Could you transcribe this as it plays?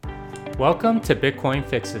Welcome to Bitcoin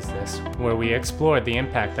Fixes This, where we explore the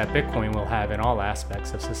impact that Bitcoin will have in all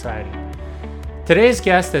aspects of society. Today's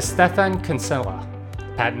guest is Stefan Kinsella,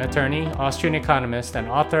 patent attorney, Austrian economist, and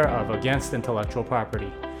author of Against Intellectual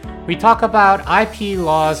Property. We talk about IP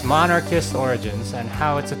law's monarchist origins and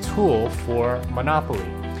how it's a tool for monopoly.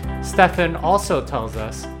 Stefan also tells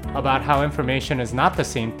us about how information is not the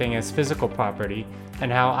same thing as physical property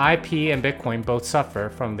and how IP and Bitcoin both suffer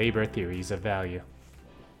from labor theories of value.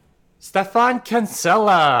 Stefan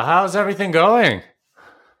Kinsella, how's everything going?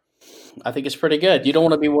 I think it's pretty good. You don't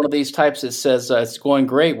want to be one of these types that says it's going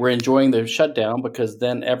great, we're enjoying the shutdown, because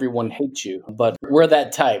then everyone hates you. But we're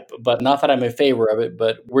that type. But not that I'm in favor of it,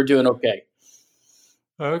 but we're doing okay.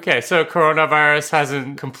 Okay, so coronavirus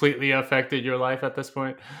hasn't completely affected your life at this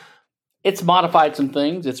point? It's modified some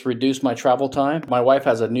things. It's reduced my travel time. My wife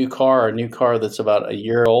has a new car that's about a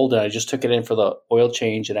year old, and I just took it in for the oil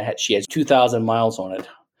change, and she has 2,000 miles on it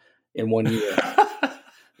in 1 year.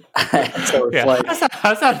 So it's like,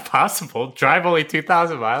 how's that possible? Drive only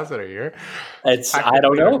 2,000 miles in a year? I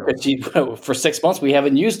don't know, because for 6 months we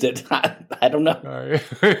haven't used it. I don't know.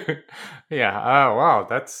 Yeah. Oh, wow.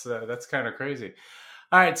 That's kind of crazy.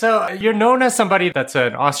 All right. So you're known as somebody that's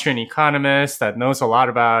an Austrian economist that knows a lot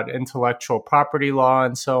about intellectual property law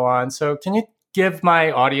and so on. So can you give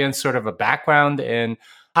my audience sort of a background in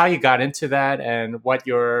how you got into that and what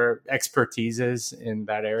your expertise is in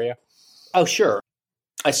that area? Oh, sure.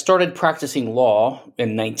 I started practicing law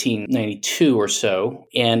in 1992 or so,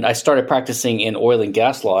 and I started practicing in oil and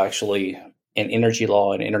gas law, actually, and energy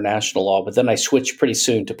law and international law, but then I switched pretty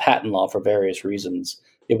soon to patent law for various reasons.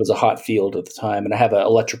 It was a hot field at the time, and I have an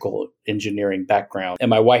electrical engineering background, and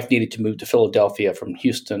my wife needed to move to Philadelphia from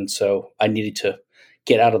Houston, so I needed to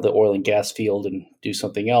get out of the oil and gas field and do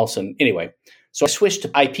something else. And anyway, so I switched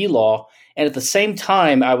to IP law. And at the same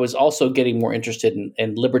time, I was also getting more interested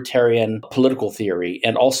in libertarian political theory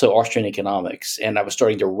and also Austrian economics. And I was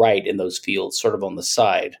starting to write in those fields sort of on the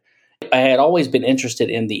side. I had always been interested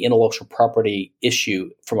in the intellectual property issue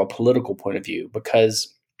from a political point of view,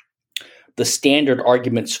 because the standard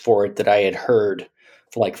arguments for it that I had heard,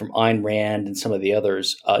 from Ayn Rand and some of the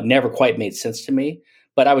others, never quite made sense to me.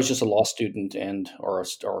 But I was just a law student or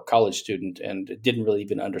a college student and didn't really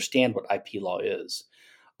even understand what IP law is.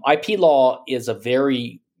 IP law is a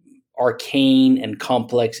very arcane and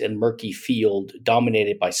complex and murky field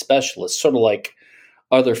dominated by specialists, sort of like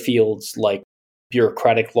other fields like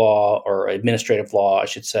bureaucratic law or administrative law, I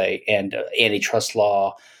should say, and antitrust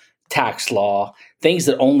law, tax law, things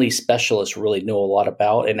that only specialists really know a lot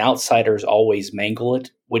about, and outsiders always mangle it,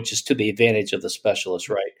 which is to the advantage of the specialists,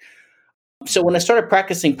 right? So when I started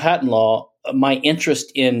practicing patent law, my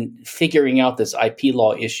interest in figuring out this IP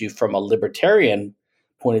law issue from a libertarian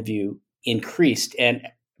point of view increased. And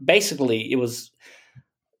basically, it was,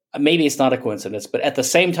 maybe it's not a coincidence, but at the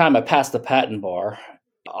same time I passed the patent bar,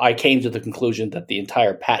 I came to the conclusion that the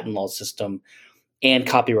entire patent law system and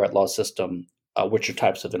copyright law system, which are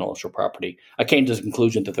types of intellectual property, I came to the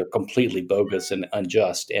conclusion that they're completely bogus and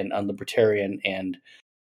unjust and unlibertarian and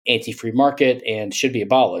anti-free market and should be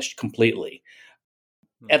abolished completely.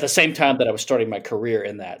 At the same time that I was starting my career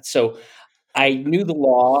in that. So I knew the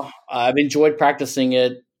law. I've enjoyed practicing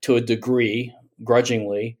it to a degree,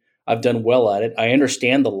 grudgingly. I've done well at it. I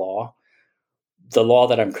understand the law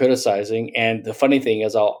that I'm criticizing. And the funny thing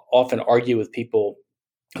is, I'll often argue with people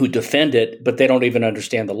who defend it, but they don't even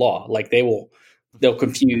understand the law. Like they'll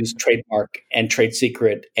confuse trademark and trade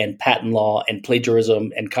secret and patent law and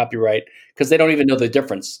plagiarism and copyright because they don't even know the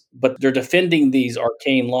difference. But they're defending these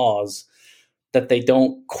arcane laws that they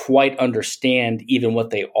don't quite understand even what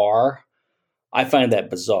they are. I find that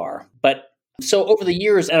bizarre. But so over the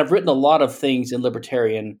years, and I've written a lot of things in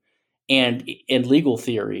libertarian and in legal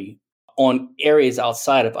theory on areas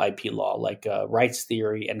outside of IP law, like rights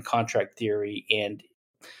theory and contract theory and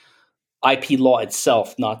IP law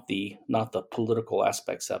itself, not the political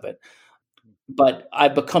aspects of it. But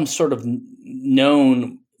I've become sort of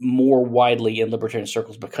known more widely in libertarian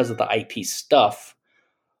circles because of the IP stuff,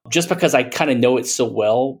 just because I kind of know it so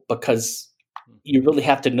well, because you really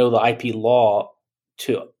have to know the IP law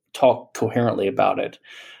to talk coherently about it.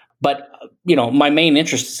 But, my main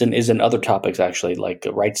interest is in other topics, actually, like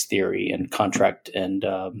rights theory and contract and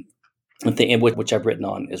which I've written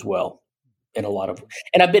on as well. And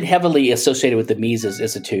I've been heavily associated with the Mises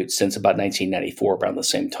Institute since about 1994, around the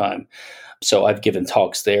same time. So I've given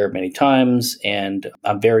talks there many times, and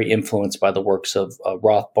I'm very influenced by the works of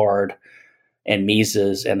Rothbard and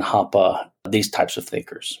Mises and Hoppe, these types of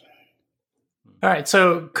thinkers. All right.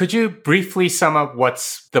 So could you briefly sum up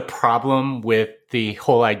what's the problem with the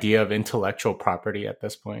whole idea of intellectual property at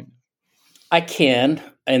this point? I can,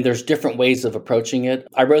 and there's different ways of approaching it.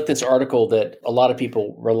 I wrote this article that a lot of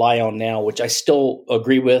people rely on now, which I still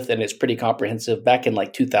agree with, and it's pretty comprehensive, back in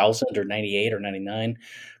like 2000 or 98 or 99,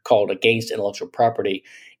 called Against Intellectual Property.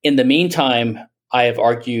 In the meantime, I have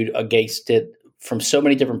argued against it from so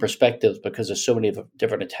many different perspectives because there's so many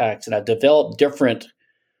different attacks, and I've developed different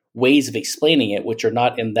ways of explaining it, which are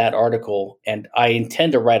not in that article. And I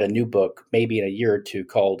intend to write a new book, maybe in a year or two,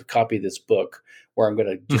 called Copy This Book, where I'm going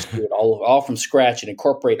to just do it all from scratch and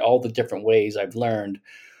incorporate all the different ways I've learned.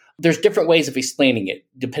 There's different ways of explaining it,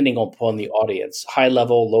 depending upon the audience, high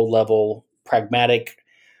level, low level, pragmatic.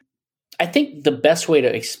 I think the best way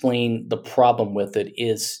to explain the problem with it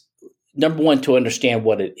is, number one, to understand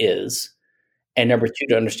what it is, and number two,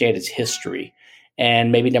 to understand its history,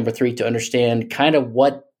 and maybe number three, to understand kind of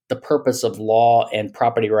what the purpose of law and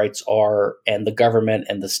property rights are, and the government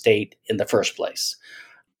and the state in the first place.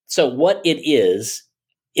 So what it is,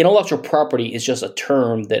 intellectual property is just a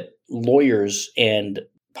term that lawyers and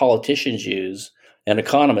politicians use, and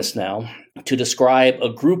economists now, to describe a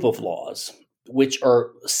group of laws which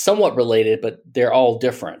are somewhat related, but they're all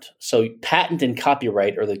different. So patent and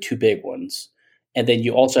copyright are the two big ones. And then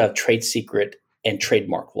you also have trade secret and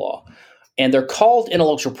trademark law. And they're called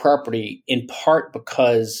intellectual property in part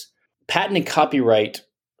because patent and copyright,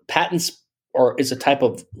 patents is a type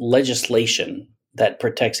of legislation that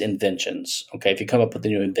protects inventions. Okay, if you come up with a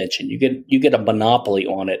new invention, you get a monopoly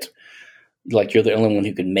on it, like you're the only one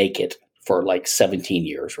who can make it for like 17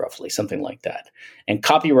 years, roughly, something like that. And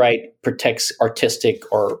copyright protects artistic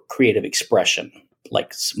or creative expression,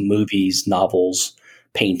 like movies, novels,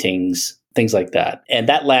 paintings, things like that. And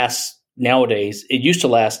that lasts nowadays. It used to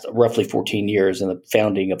last roughly 14 years in the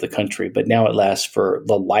founding of the country, but now it lasts for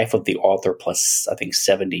the life of the author plus, I think,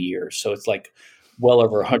 70 years. So it's like well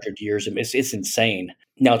over 100 years. It's insane.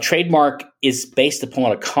 Now, trademark is based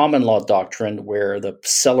upon a common law doctrine where the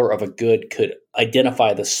seller of a good could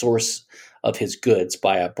identify the source of his goods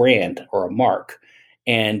by a brand or a mark.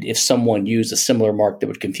 And if someone used a similar mark that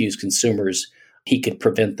would confuse consumers, he could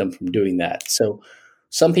prevent them from doing that. So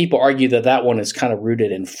some people argue that that one is kind of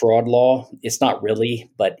rooted in fraud law. It's not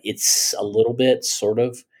really, but it's a little bit, sort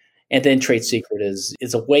of. And then trade secret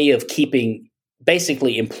is a way of keeping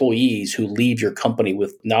basically employees who leave your company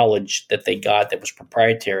with knowledge that they got that was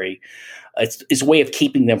proprietary. It's a way of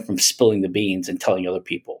keeping them from spilling the beans and telling other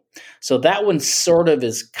people. So that one sort of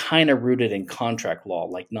is kind of rooted in contract law,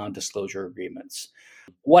 like non-disclosure agreements.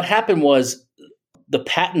 What happened was the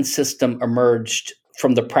patent system emerged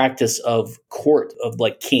from the practice of court of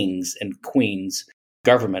like kings and queens,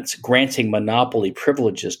 governments granting monopoly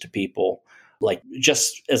privileges to people, like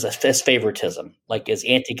just as favoritism, like as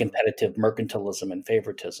anti-competitive mercantilism and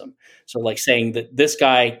favoritism. So like saying that this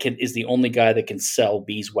guy is the only guy that can sell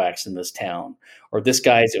beeswax in this town, or this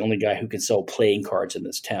guy is the only guy who can sell playing cards in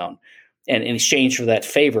this town. And in exchange for that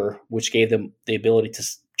favor, which gave them the ability to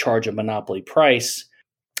charge a monopoly price,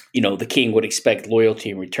 the king would expect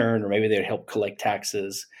loyalty in return, or maybe they'd help collect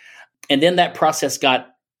taxes. And then that process got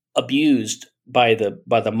abused by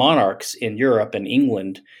the monarchs in Europe and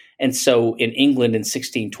England. And so in England in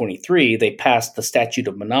 1623, they passed the Statute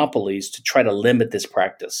of Monopolies to try to limit this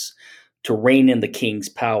practice, to rein in the king's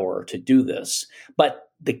power to do this. But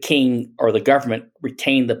the king or the government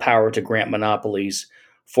retained the power to grant monopolies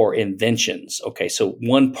for inventions. Okay, so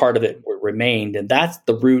one part of it remained, and that's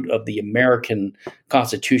the root of the American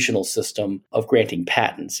constitutional system of granting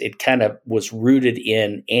patents. It kind of was rooted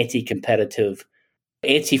in anti-competitive,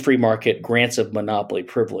 anti-free market grants of monopoly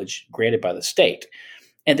privilege granted by the state.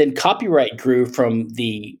 And then copyright grew from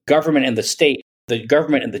the government and the state. The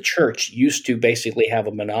government and the church used to basically have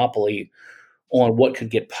a monopoly on what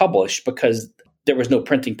could get published because there was no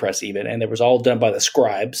printing press even, and it was all done by the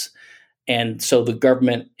scribes. And so the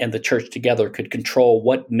government and the church together could control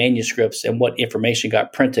what manuscripts and what information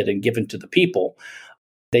got printed and given to the people.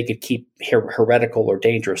 They could keep heretical or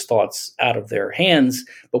dangerous thoughts out of their hands.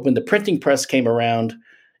 But when the printing press came around,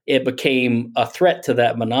 it became a threat to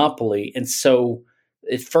that monopoly. And so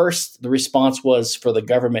at first, the response was for the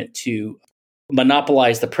government to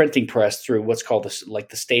monopolize the printing press through what's called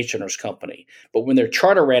the Stationers' Company. But when their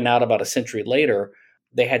charter ran out about a century later,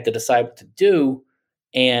 they had to decide what to do.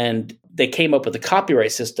 And they came up with a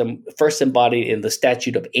copyright system, first embodied in the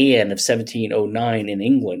Statute of Anne of 1709 in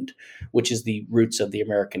England, which is the roots of the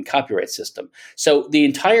American copyright system. So the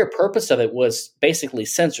entire purpose of it was basically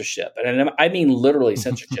censorship. And I mean literally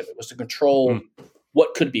censorship. It was to control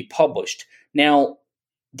what could be published. Now,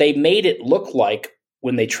 they made it look like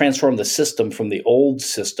when they transformed the system from the old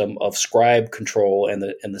system of scribe control and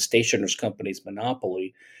the Stationers' Company's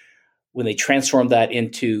monopoly, when they transformed that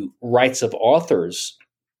into rights of authors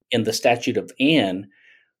in the Statute of Anne,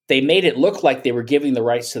 they made it look like they were giving the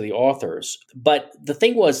rights to the authors. But the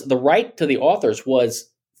thing was, the right to the authors was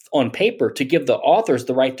on paper to give the authors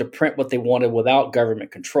the right to print what they wanted without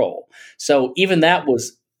government control. So even that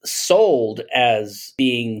was sold as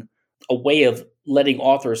being a way of letting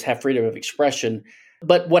authors have freedom of expression.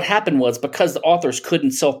 But what happened was, because the authors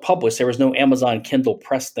couldn't self-publish, there was no Amazon Kindle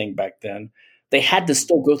Press thing back then, they had to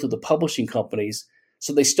still go through the publishing companies.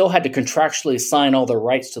 So they still had to contractually assign all their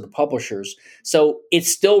rights to the publishers. So it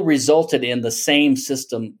still resulted in the same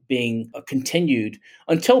system being continued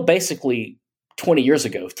until basically 20 years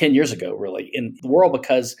ago, 10 years ago, really, in the world,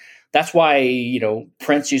 because that's why,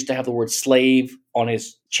 Prince used to have the word slave on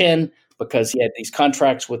his chin, because he had these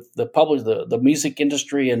contracts with the music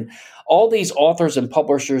industry, and all these authors and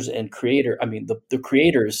publishers and the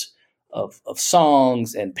creators of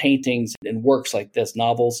songs and paintings and works like this,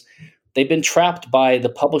 novels, they've been trapped by the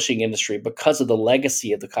publishing industry because of the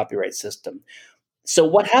legacy of the copyright system. So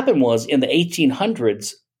what happened was, in the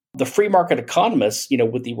 1800s, the free market economists,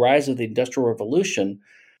 with the rise of the Industrial Revolution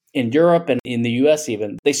in Europe and in the US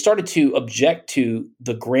even, they started to object to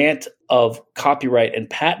the grant of copyright and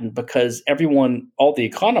patent, because all the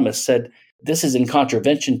economists said, this is in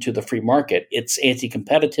contravention to the free market. It's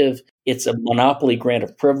anti-competitive. It's a monopoly grant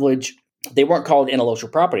of privilege. They weren't called intellectual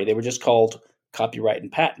property. They were just called copyright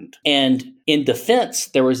and patent. And in defense,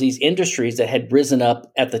 there was these industries that had risen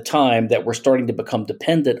up at the time that were starting to become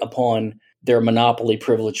dependent upon their monopoly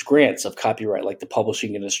privilege grants of copyright, like the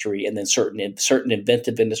publishing industry, and then certain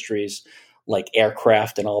inventive industries like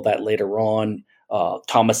aircraft and all that later on,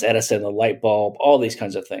 Thomas Edison, the light bulb, all these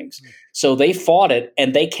kinds of things. So they fought it,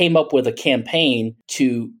 and they came up with a campaign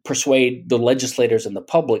to persuade the legislators and the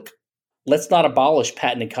public, let's not abolish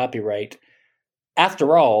patent and copyright.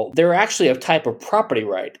 After all, they're actually a type of property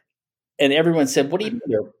right. And everyone said, what do you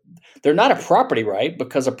mean? They're not a property right,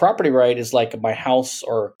 because a property right is like my house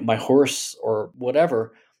or my horse or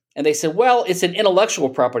whatever. And they said, well, it's an intellectual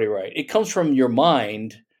property right. It comes from your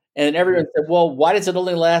mind. And everyone said, well, why does it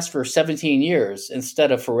only last for 17 years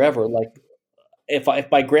instead of forever? Like if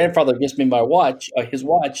my grandfather gives me his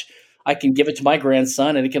watch, I can give it to my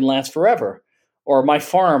grandson and it can last forever. Or my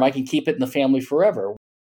farm, I can keep it in the family forever.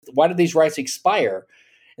 Why do these rights expire?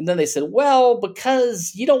 And then they said, well,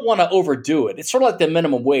 because you don't want to overdo it. It's sort of like the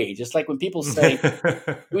minimum wage. It's like when people say,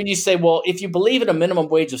 when you say, well, if you believe in a minimum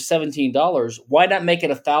wage of $17, why not make it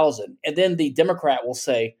 $1,000? And then the Democrat will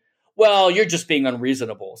say, well, you're just being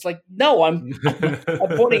unreasonable. It's like, no, I'm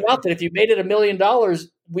pointing out that if you made it $1 million,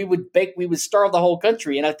 we would starve the whole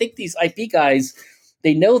country. And I think these IP guys,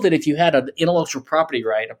 they know that if you had an intellectual property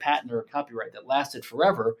right, a patent or a copyright that lasted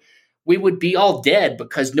forever, we would be all dead,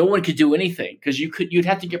 because no one could do anything, because you'd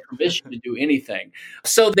have to get permission to do anything.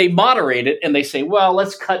 So they moderate it, and they say, well,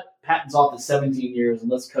 let's cut patents off at 17 years and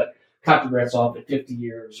let's cut copyrights off at 50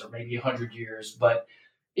 years or maybe 100 years, but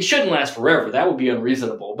it shouldn't last forever. That would be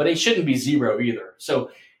unreasonable, but it shouldn't be zero either. So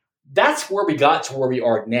that's where we got to where we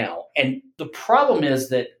are now. And the problem is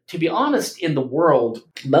that, to be honest, in the world,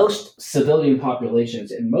 most civilian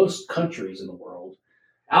populations in most countries in the world,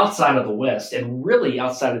 outside of the West and really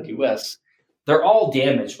outside of the US, they're all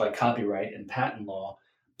damaged by copyright and patent law.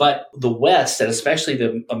 But the West, and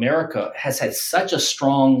especially America, has had such a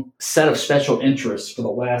strong set of special interests for the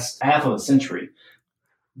last half of a century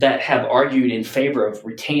that have argued in favor of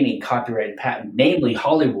retaining copyright and patent, namely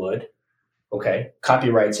Hollywood,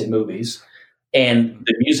 copyrights in movies, and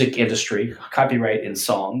the music industry, copyright in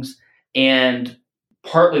songs, and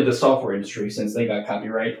partly the software industry, since they got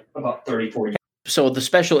copyright about 34 years. So the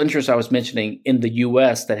special interests I was mentioning in the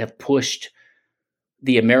U.S. that have pushed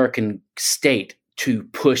the American state to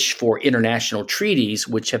push for international treaties,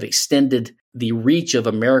 which have extended the reach of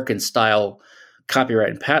American-style copyright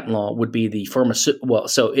and patent law, would be the pharmaceutical. Well,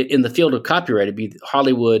 so in the field of copyright, it'd be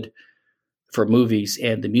Hollywood for movies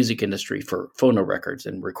and the music industry for phono records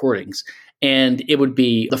and recordings, and it would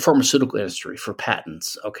be the pharmaceutical industry for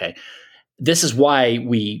patents. Okay. This is why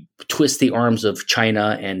we twist the arms of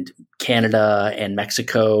China and Canada and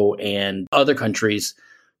Mexico and other countries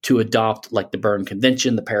to adopt, like the Berne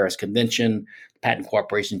Convention, the Paris Convention, the Patent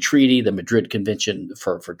Cooperation Treaty, the Madrid Convention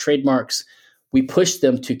for trademarks. We push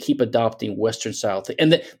them to keep adopting Western style.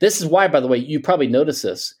 And this is why, by the way, you probably noticed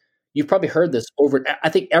this. You've probably heard this over. I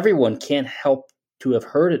think everyone can't help to have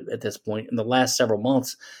heard it at this point in the last several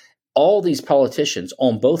months. All these politicians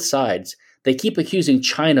on both sides, they keep accusing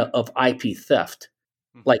China of IP theft.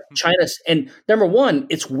 Like China's, and number one,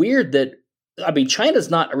 it's weird that, China's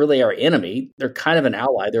not really our enemy. They're kind of an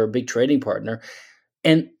ally. They're a big trading partner.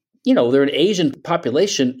 And, they're an Asian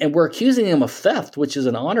population, and we're accusing them of theft, which is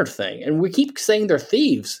an honor thing. And we keep saying they're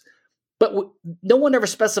thieves. But no one ever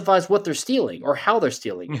specifies what they're stealing or how they're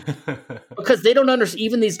stealing because they don't understand.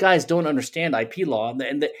 Even these guys don't understand IP law.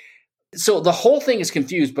 So the whole thing is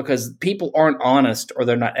confused because people aren't honest, or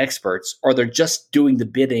they're not experts, or they're just doing the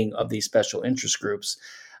bidding of these special interest groups.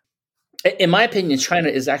 In my opinion, China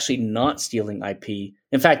is actually not stealing IP.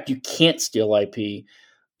 In fact, you can't steal IP,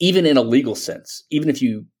 even in a legal sense. Even if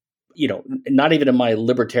not even in my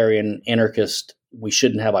libertarian anarchist, we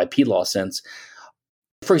shouldn't have IP law sense.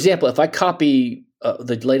 For example, if I copy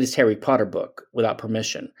the latest Harry Potter book without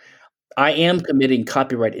permission, I am committing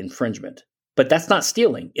copyright infringement. But that's not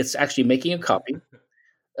stealing. It's actually making a copy.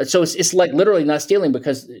 So it's like literally not stealing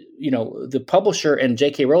because, the publisher and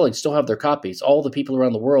J.K. Rowling still have their copies. All the people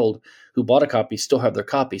around the world who bought a copy still have their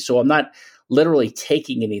copy. So I'm not literally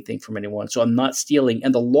taking anything from anyone. So I'm not stealing.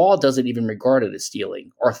 And the law doesn't even regard it as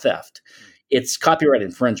stealing or theft. It's copyright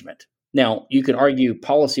infringement. Now, you can argue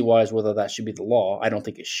policy-wise whether that should be the law. I don't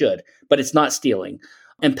think it should, but it's not stealing.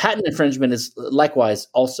 And patent infringement is likewise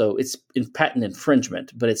also, it's in patent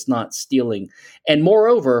infringement, but it's not stealing. And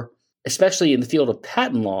moreover, especially in the field of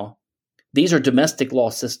patent law, these are domestic law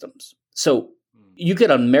systems. So you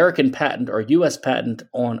get an American patent or U.S. patent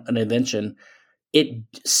on an invention, it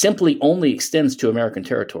simply only extends to American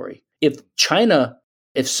territory. If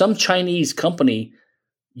some Chinese company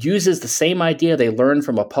uses the same idea they learned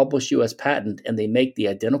from a published U.S. patent and they make the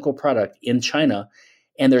identical product in China,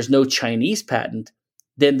 and there's no Chinese patent,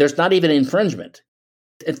 then there's not even infringement.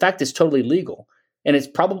 In fact, it's totally legal. And it's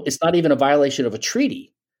not even a violation of a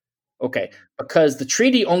treaty. Okay, because the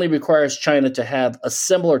treaty only requires China to have a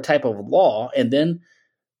similar type of law, and then,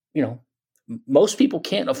 most people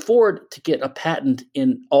can't afford to get a patent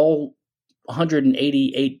in all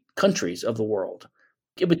 188 countries of the world.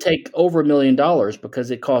 It would take over $1 million because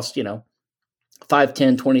it costs, $5,000,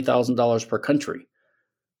 $10,000, $20,000 per country.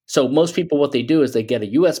 So most people, what they do is they get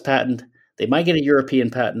a U.S. patent. They might get a European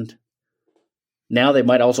patent. Now they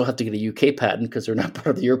might also have to get a UK patent because they're not part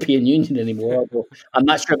of the European Union anymore. I'm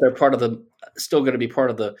not sure if they're still going to be part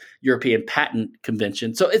of the European Patent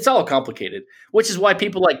Convention. So it's all complicated, which is why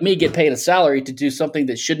people like me get paid a salary to do something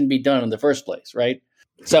that shouldn't be done in the first place, right?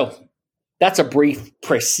 So that's a brief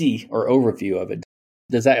précis or overview of it.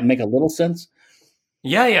 Does that make a little sense?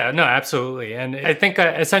 Yeah, no, absolutely. And I think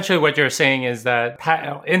essentially what you're saying is that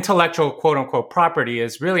intellectual quote unquote property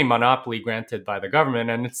is really monopoly granted by the government.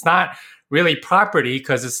 And it's not really property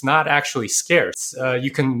because it's not actually scarce. You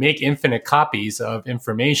can make infinite copies of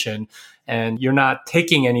information and you're not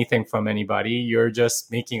taking anything from anybody. You're just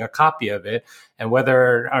making a copy of it. And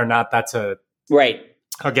whether or not that's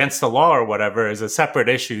against the law or whatever is a separate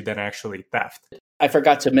issue than actually theft. I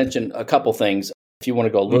forgot to mention a couple things if you want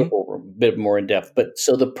to go a bit more in depth. But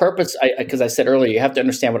so the purpose, because I said earlier, you have to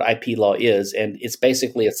understand what IP law is. And it's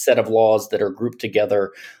basically a set of laws that are grouped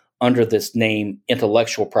together under this name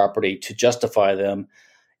intellectual property to justify them.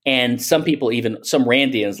 And some people, even some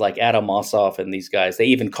Randians like Adam Mossoff and these guys, they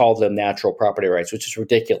even call them natural property rights, which is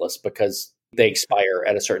ridiculous because they expire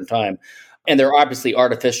at a certain time. And they're obviously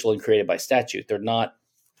artificial and created by statute. They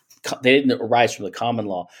didn't arise from the common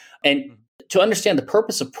law. And to understand the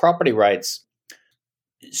purpose of property rights,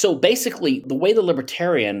 so basically the way the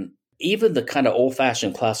libertarian, even the kind of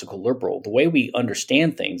old-fashioned classical liberal, the way we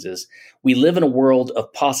understand things is we live in a world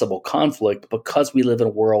of possible conflict because we live in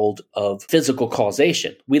a world of physical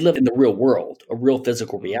causation. We live in the real world, a real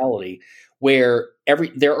physical reality where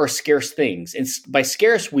there are scarce things. And by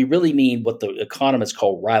scarce, we really mean what the economists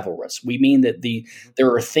call rivalrous. We mean that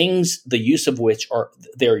there are things, the use of which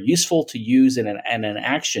they're useful to use in an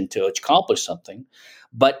action to accomplish something,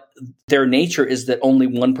 but their nature is that only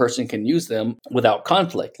one person can use them without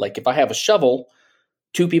conflict. Like if I have a shovel,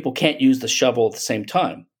 two people can't use the shovel at the same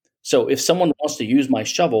time. So if someone wants to use my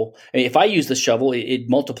shovel, if I use the shovel, it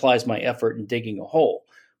multiplies my effort in digging a hole.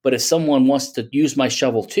 But if someone wants to use my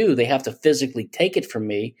shovel too, they have to physically take it from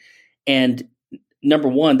me. And number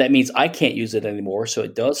one, that means I can't use it anymore, so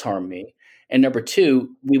it does harm me. And number two,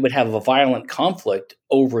 we would have a violent conflict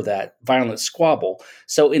over that violent squabble.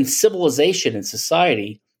 So in civilization and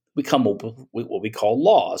society, we come up with what we call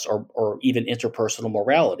laws or even interpersonal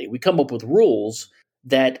morality. We come up with rules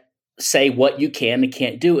that say what you can and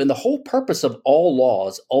can't do. And the whole purpose of all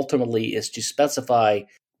laws ultimately is to specify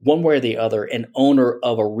one way or the other an owner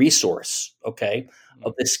of a resource, okay,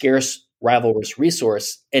 of this scarce, rivalrous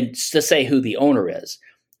resource, and to say who the owner is.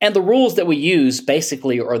 And the rules that we use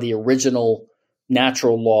basically are the original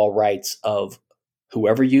natural law rights of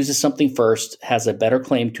whoever uses something first has a better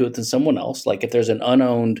claim to it than someone else. Like if there's an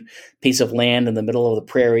unowned piece of land in the middle of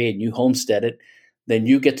the prairie and you homestead it, then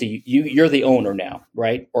you're the owner now,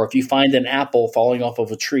 right? Or if you find an apple falling off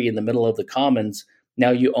of a tree in the middle of the commons,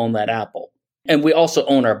 Now you own that apple. And we also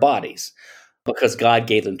own our bodies because God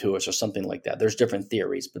gave them to us or something like that. There's different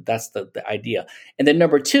theories, but that's the idea. And then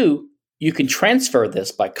number two, you can transfer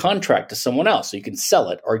this by contract to someone else. So you can sell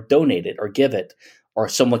it or donate it or give it, or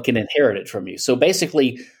someone can inherit it from you. So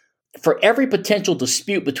basically, for every potential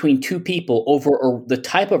dispute between two people over or the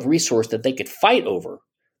type of resource that they could fight over,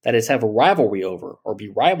 that is, have a rivalry over or be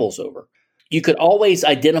rivals over, you could always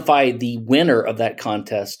identify the winner of that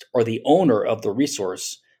contest or the owner of the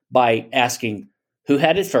resource by asking who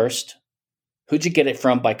had it first, who'd you get it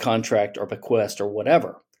from by contract or bequest or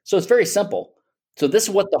whatever. So it's very simple. So this is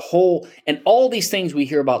what the whole, and all these things we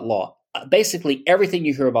hear about law, basically everything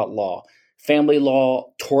you hear about law, family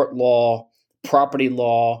law, tort law, property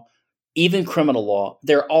law, even criminal law,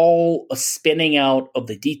 they're all a spinning out of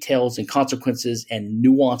the details and consequences and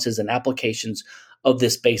nuances and applications of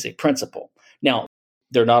this basic principle. Now,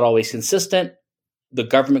 they're not always consistent. The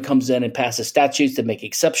government comes in and passes statutes that make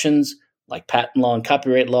exceptions, like patent law and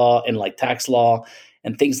copyright law and like tax law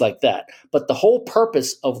and things like that. But the whole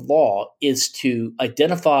purpose of law is to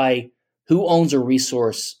identify who owns a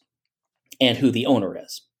resource and who the owner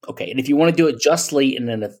is. Okay, and if you want to do it justly in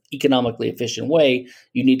an economically efficient way,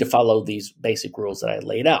 you need to follow these basic rules that I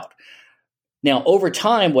laid out. Now, over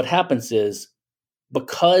time, what happens is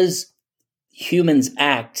because humans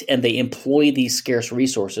act and they employ these scarce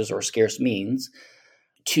resources or scarce means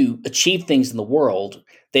to achieve things in the world,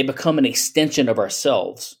 they become an extension of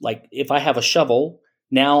ourselves. Like if I have a shovel,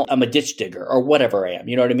 now I'm a ditch digger or whatever I am.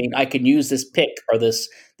 You know what I mean? I can use this pick or this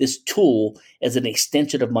tool as an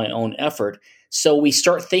extension of my own effort. So we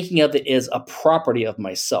start thinking of it as a property of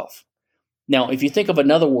myself. Now, if you think of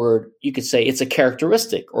another word, you could say it's a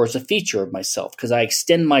characteristic or it's a feature of myself because I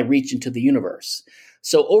extend my reach into the universe.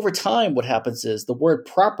 So over time, what happens is the word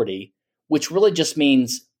property, which really just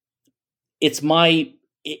means it's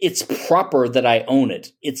proper that I own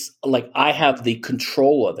it. It's like I have the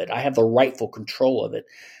control of it. I have the rightful control of it.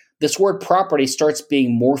 This word property starts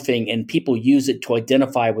being morphing and people use it to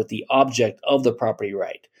identify with the object of the property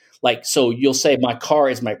right. Like, so you'll say my car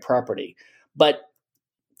is my property. But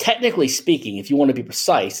technically speaking, if you want to be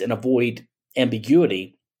precise and avoid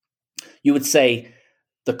ambiguity, you would say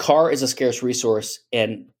the car is a scarce resource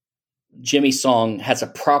and Jimmy Song has a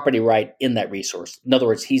property right in that resource. In other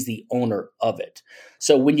words, he's the owner of it.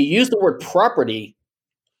 So when you use the word property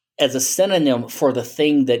as a synonym for the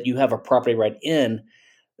thing that you have a property right in,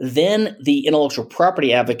 then the intellectual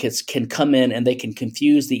property advocates can come in and they can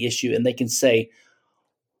confuse the issue and they can say,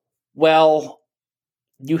 well,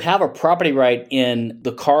 you have a property right in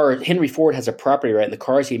the car. Henry Ford has a property right in the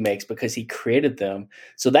cars he makes because he created them.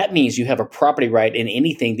 So that means you have a property right in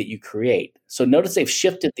anything that you create. So notice they've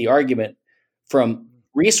shifted the argument from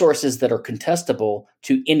resources that are contestable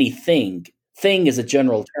to anything. Thing is a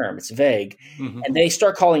general term. It's vague. Mm-hmm. And they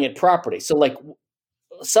start calling it property. So like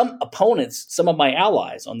some opponents, some of my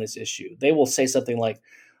allies on this issue, they will say something like,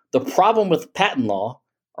 the problem with patent law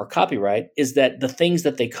or copyright is that the things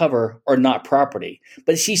that they cover are not property.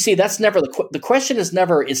 But you see, that's never the question is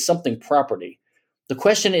never, is something property? The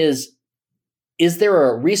question is there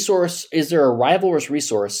a resource, is there a rivalrous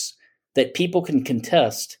resource that people can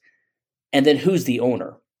contest? And then who's the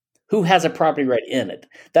owner? Who has a property right in it?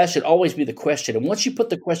 That should always be the question. And once you put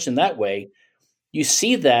the question that way, you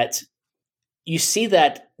see that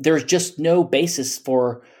there's just no basis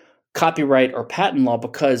for copyright or patent law,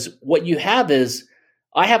 because what you have is,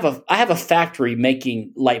 I have a factory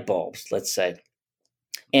making light bulbs, let's say,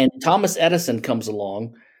 and Thomas Edison comes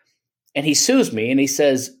along and he sues me and he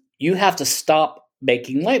says, you have to stop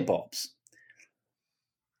making light bulbs.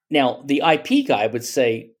 Now, the IP guy would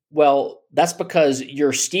say, well, that's because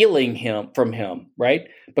you're stealing from him, right?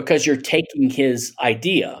 Because you're taking his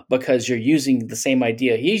idea, because you're using the same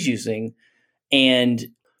idea he's using and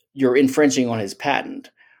you're infringing on his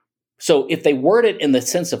patent. So if they word it in the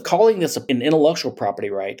sense of calling this an intellectual property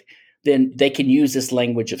right, then they can use this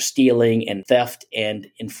language of stealing and theft and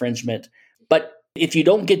infringement. But if you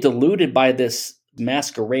don't get deluded by this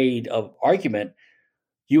masquerade of argument,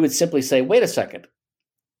 you would simply say, wait a second.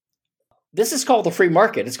 This is called the free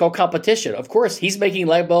market. It's called competition. Of course, he's making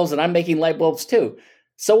light bulbs and I'm making light bulbs too.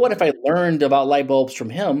 So what if I learned about light bulbs from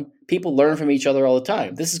him? People learn from each other all the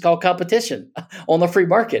time. This is called competition on the free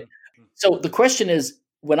market. So the question is,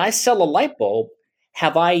 when I sell a light bulb,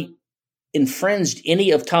 have I infringed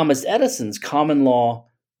any of Thomas Edison's common law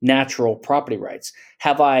natural property rights?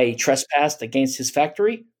 Have I trespassed against his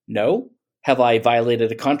factory? No. Have I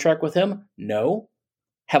violated a contract with him? No.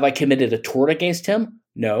 Have I committed a tort against him?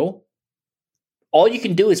 No. All you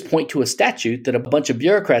can do is point to a statute that a bunch of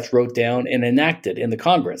bureaucrats wrote down and enacted in the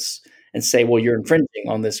Congress and say, well, you're infringing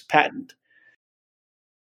on this patent.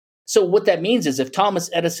 So what that means is if Thomas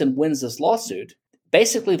Edison wins this lawsuit,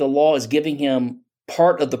 basically the law is giving him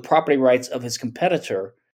part of the property rights of his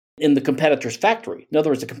competitor in the competitor's factory. In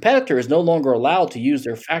other words, the competitor is no longer allowed to use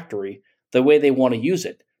their factory the way they want to use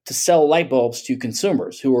it to sell light bulbs to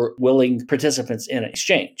consumers who are willing participants in an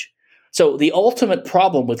exchange. So the ultimate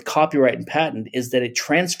problem with copyright and patent is that it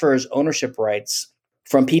transfers ownership rights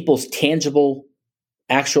from people's tangible,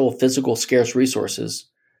 actual physical scarce resources,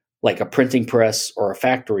 like a printing press or a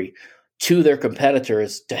factory, to their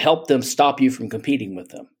competitors to help them stop you from competing with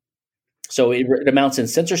them. So it amounts in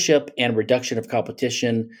censorship and reduction of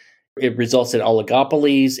competition. It results in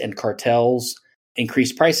oligopolies and cartels,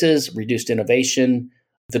 increased prices, reduced innovation,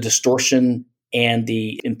 the distortion and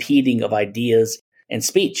the impeding of ideas and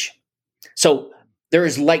speech. So there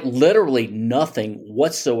is like literally nothing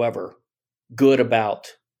whatsoever good about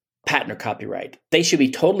patent or copyright. They should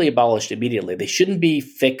be totally abolished immediately. They shouldn't be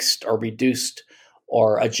fixed or reduced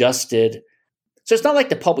or adjusted. So it's not like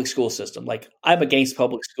the public school system. Like, I'm against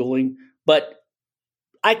public schooling, but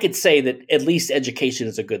I could say that at least education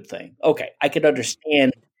is a good thing. Okay, I could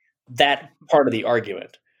understand that part of the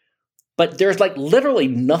argument. But there's like literally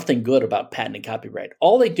nothing good about patent and copyright.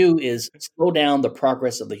 All they do is slow down the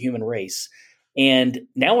progress of the human race. And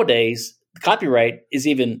nowadays, copyright is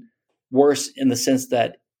even worse in the sense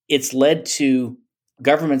that it's led to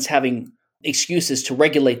governments having excuses to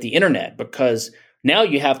regulate the internet, because now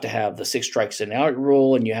you have to have the 6 strikes and out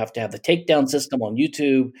rule, and you have to have the takedown system on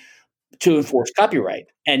YouTube to enforce copyright.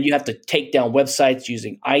 And you have to take down websites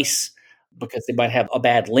using ICE because they might have a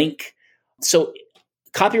bad link. So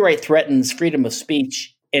copyright threatens freedom of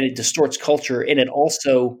speech, and it distorts culture, and it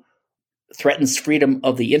also threatens freedom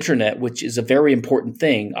of the internet, which is a very important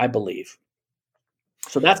thing, I believe.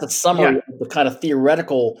 So that's a summary of the kind of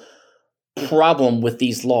theoretical problem with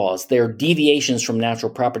these laws. They're deviations from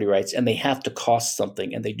natural property rights, and they have to cost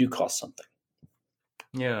something, and they do cost something.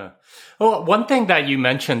 Yeah. Well, one thing that you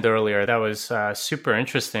mentioned earlier that was super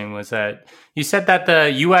interesting was that you said that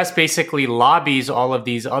the U.S. basically lobbies all of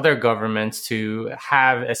these other governments to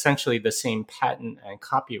have essentially the same patent and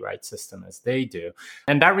copyright system as they do.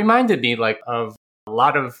 And that reminded me of a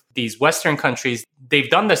lot of these Western countries. They've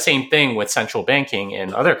done the same thing with central banking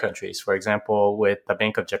in other countries. For example, with the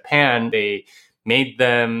Bank of Japan, they made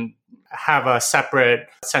them have a separate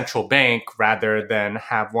central bank rather than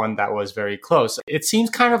have one that was very close. It seems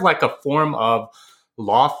kind of like a form of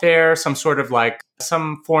lawfare,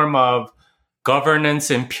 some form of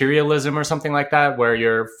governance imperialism or something like that, where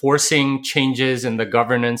you're forcing changes in the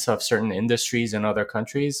governance of certain industries in other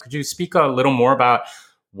countries. Could you speak a little more about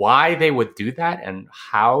why they would do that and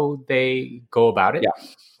how they go about it?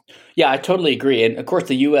 Yeah, I totally agree. And of course,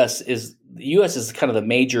 the U.S. is kind of the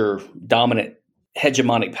major dominant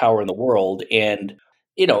hegemonic power in the world. And,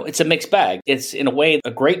 it's a mixed bag. It's in a way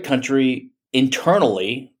a great country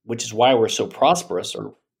internally, which is why we're so prosperous,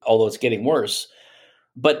 although it's getting worse.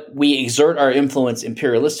 But we exert our influence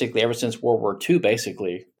imperialistically ever since World War II,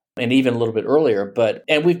 basically, and even a little bit earlier.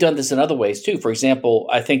 And we've done this in other ways too. For example,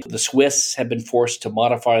 I think the Swiss have been forced to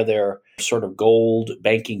modify their sort of gold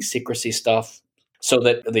banking secrecy stuff so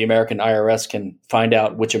that the American IRS can find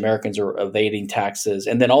out which Americans are evading taxes.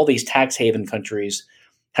 And then all these tax haven countries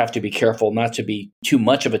have to be careful not to be too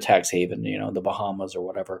much of a tax haven, the Bahamas or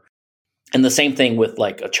whatever. And the same thing with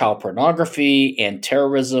like child pornography and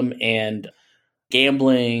terrorism and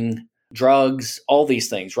gambling, drugs, all these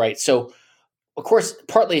things, right? So, of course,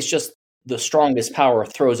 partly it's just the strongest power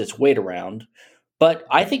throws its weight around. But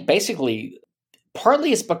I think basically,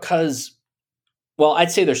 partly it's because, well,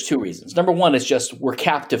 I'd say there's 2 reasons. Number one is just we're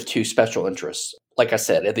captive to special interests. Like I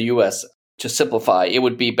said, in the U.S., to simplify, it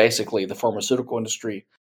would be basically the pharmaceutical industry,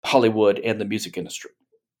 Hollywood, and the music industry.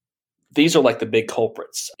 These are like the big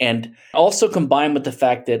culprits. And also combined with the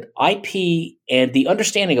fact that IP and the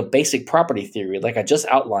understanding of basic property theory, like I just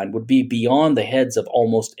outlined, would be beyond the heads of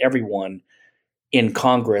almost everyone in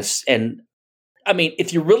Congress. And I mean,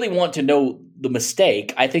 if you really want to know the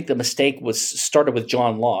mistake, I think the mistake was started with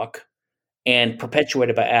John Locke and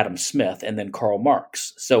perpetuated by Adam Smith and then Karl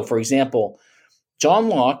Marx. So, for example, John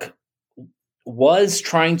Locke was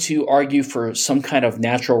trying to argue for some kind of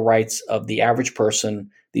natural rights of the average person,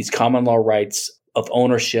 these common law rights of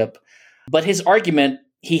ownership. But his argument,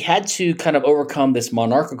 he had to kind of overcome this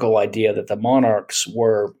monarchical idea that the monarchs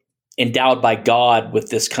were endowed by God with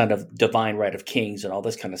this kind of divine right of kings and all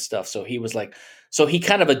this kind of stuff. So he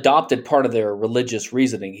kind of adopted part of their religious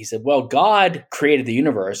reasoning. He said, well, God created the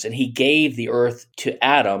universe and he gave the earth to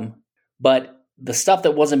Adam, but the stuff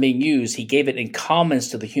that wasn't being used, he gave it in commons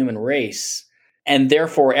to the human race. And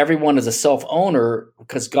therefore, everyone is a self-owner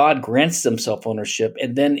because God grants them self-ownership.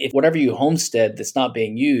 And then if whatever you homestead that's not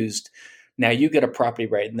being used, now you get a property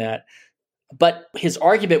right in that. But his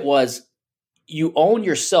argument was you own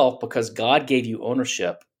yourself because God gave you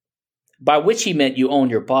ownership, by which he meant you own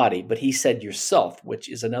your body, but he said yourself, which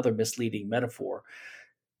is another misleading metaphor.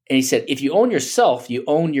 And he said, if you own yourself, you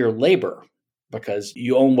own your labor because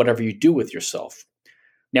you own whatever you do with yourself.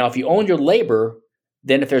 Now, if you own your labor,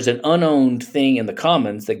 then if there's an unowned thing in the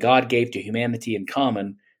commons that God gave to humanity in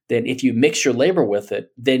common, then if you mix your labor with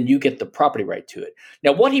it, then you get the property right to it.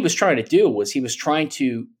 Now, what he was trying to do was he was trying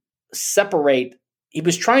to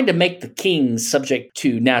make the kings subject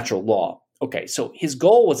to natural law. Okay, so his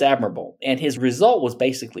goal was admirable, and his result was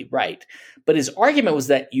basically right. But his argument was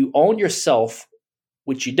that you own yourself,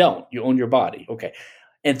 which you don't. You own your body, okay.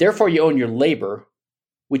 And therefore you own your labor,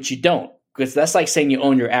 which you don't. Because that's like saying you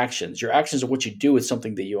own your actions. Your actions are what you do with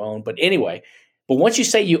something that you own. But anyway, once you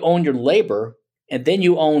say you own your labor, and then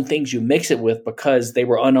you own things you mix it with because they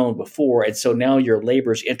were unowned before, and so now your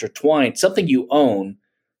labor is intertwined. Something you own,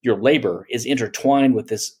 your labor, is intertwined with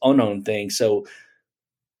this unowned thing. So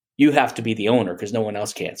you have to be the owner because no one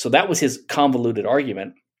else can. So that was his convoluted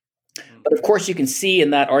argument. But of course, you can see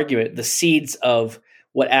in that argument the seeds of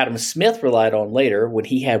what Adam Smith relied on later when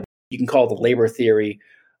he had, you can call the labor theory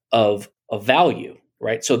of value,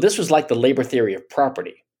 right? So this was like the labor theory of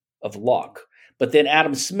property, of Locke. But then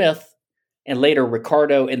Adam Smith and later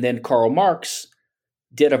Ricardo and then Karl Marx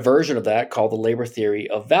did a version of that called the labor theory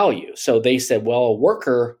of value. So they said, well, a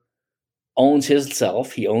worker owns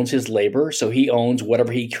himself, he owns his labor, so he owns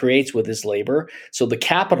whatever he creates with his labor. So the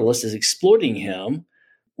capitalist is exploiting him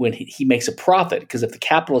when he makes a profit, because if the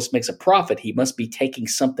capitalist makes a profit, he must be taking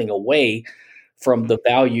something away from the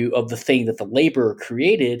value of the thing that the laborer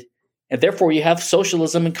created. And therefore you have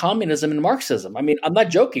socialism and communism and Marxism. I mean, I'm not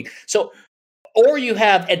joking. So, or you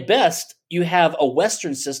have, at best, you have a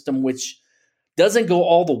Western system which doesn't go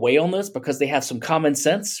all the way on this because they have some common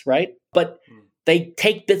sense, right? But they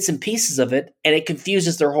take bits and pieces of it and it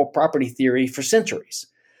confuses their whole property theory for centuries,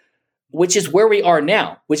 which is where we are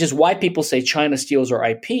now, which is why people say China steals our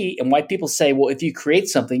IP and why people say, well, if you create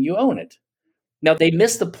something, you own it. Now, they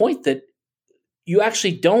miss the point that you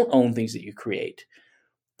actually don't own things that you create.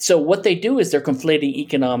 So what they do is they're conflating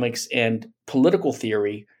economics and political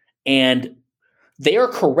theory, and they are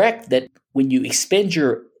correct that when you expend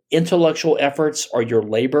your intellectual efforts or your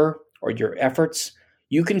labor or your efforts,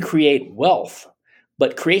 you can create wealth.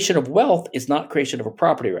 But creation of wealth is not creation of a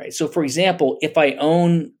property right. So, for example, if I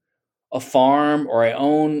own a farm or I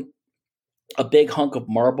own a big hunk of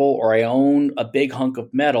marble or I own a big hunk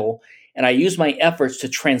of metal, and I use my efforts to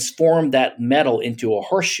transform that metal into a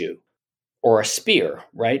horseshoe or a spear,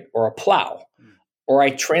 right? Or a plow, or I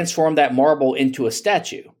transform that marble into a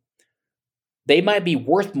statue, they might be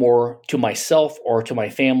worth more to myself or to my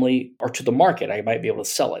family or to the market. I might be able to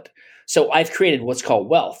sell it. So I've created what's called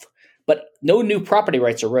wealth, but no new property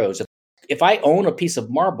rights arose. If I own a piece of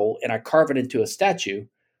marble and I carve it into a statue,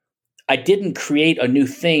 I didn't create a new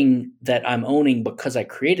thing that I'm owning because I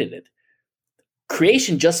created it.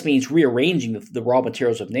 Creation just means rearranging the raw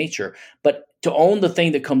materials of nature. But to own the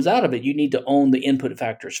thing that comes out of it, you need to own the input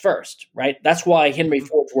factors first, right? That's why Henry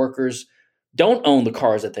Ford's workers don't own the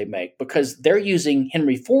cars that they make, because they're using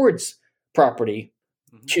Henry Ford's property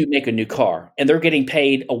to make a new car. And they're getting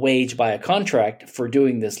paid a wage by a contract for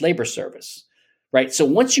doing this labor service, right? So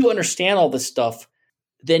once you understand all this stuff,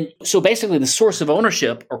 then so basically the source of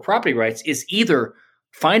ownership or property rights is either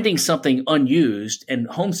finding something unused and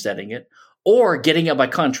homesteading it, or getting it by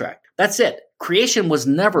contract. That's it. Creation was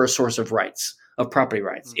never a source of rights, of property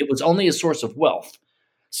rights. It was only a source of wealth.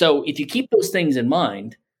 So if you keep those things in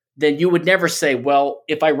mind, then you would never say, well,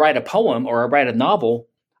 if I write a poem or I write a novel,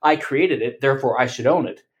 I created it, therefore I should own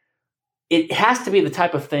it. It has to be the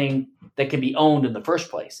type of thing that can be owned in the first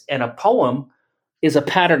place. And a poem is a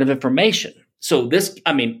pattern of information. So this,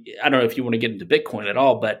 I mean, I don't know if you want to get into Bitcoin at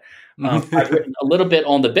all, but I've written a little bit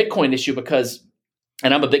on the Bitcoin issue because,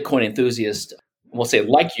 and I'm a Bitcoin enthusiast, we'll say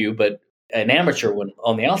like you, but an amateur one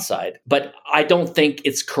on the outside. But I don't think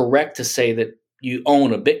it's correct to say that you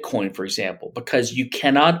own a Bitcoin, for example, because you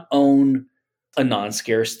cannot own a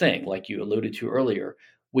non-scarce thing, like you alluded to earlier,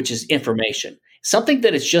 which is information. Something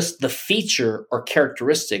that is just the feature or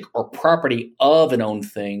characteristic or property of an owned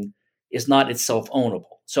thing is not itself ownable.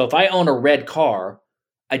 So if I own a red car,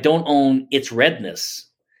 I don't own its redness.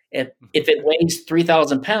 If it weighs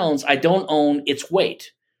 3,000 pounds, I don't own its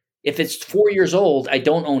weight. If it's 4 years old, I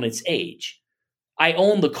don't own its age. I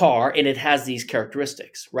own the car and it has these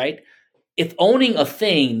characteristics, right? If owning a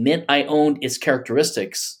thing meant I owned its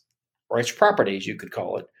characteristics or its properties, you could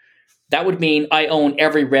call it, that would mean I own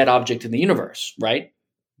every red object in the universe, right?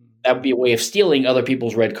 That would be a way of stealing other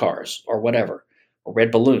people's red cars or whatever, or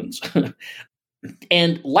red balloons.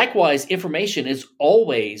 And likewise, information is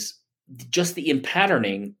always just the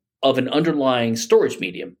impatterning of an underlying storage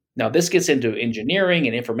medium. Now, this gets into engineering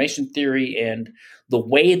and information theory and the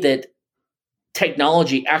way that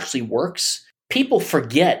technology actually works. People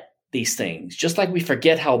forget these things, just like we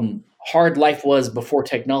forget how hard life was before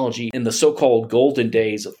technology in the so-called golden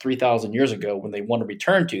days of 3,000 years ago when they want to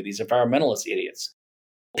return to, these environmentalist idiots.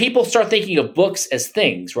 People start thinking of books as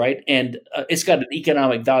things, right? And it's got an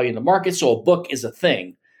economic value in the market, so a book is a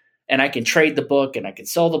thing. And I can trade the book, and I can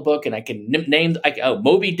sell the book, and I can name,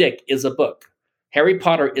 Moby Dick is a book. Harry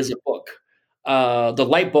Potter is a book. The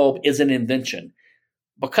light bulb is an invention.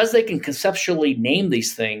 Because they can conceptually name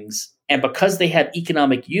these things, and because they have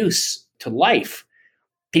economic use to life,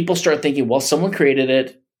 people start thinking, well, someone created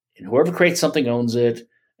it, and whoever creates something owns it,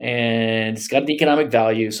 and it's got an economic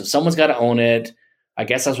value, so someone's got to own it. I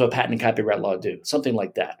guess that's what patent and copyright law do, something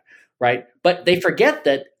like that, right? But they forget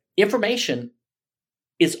that information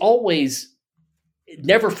is always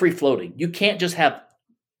never free-floating. You can't just have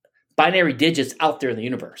binary digits out there in the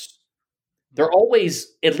universe. They're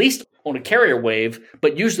always at least on a carrier wave,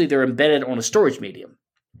 but usually they're embedded on a storage medium,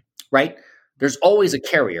 right? There's always a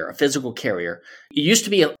carrier, a physical carrier. It used to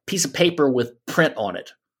be a piece of paper with print on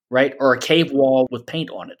it, right? Or a cave wall with paint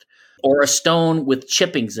on it, or a stone with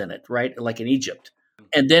chippings in it, right? Like in Egypt.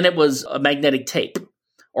 And then it was a magnetic tape,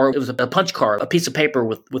 or it was a punch card, a piece of paper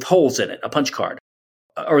with holes in it, a punch card,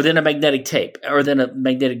 or then a magnetic tape, or then a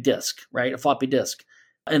magnetic disc, right? A floppy disk,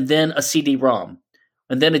 and then a CD-ROM,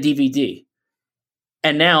 and then a DVD.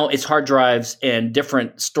 And now it's hard drives and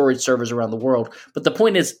different storage servers around the world. But the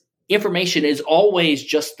point is, information is always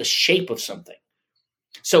just the shape of something.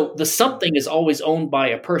 So the something is always owned by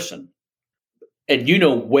a person. And you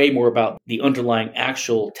know way more about the underlying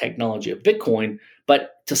actual technology of Bitcoin.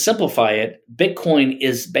 But to simplify it, Bitcoin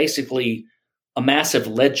is basically a massive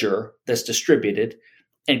ledger that's distributed,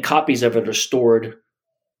 and copies of it are stored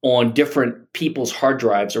on different people's hard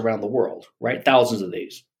drives around the world, right? Thousands of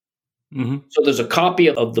these. Mm-hmm. So there's a copy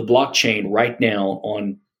of the blockchain right now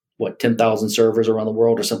on 10,000 servers around the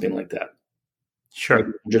world or something like that. Sure.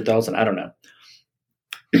 100,000, I don't know.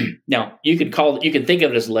 Now, you can think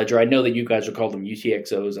of it as a ledger. I know that you guys would call them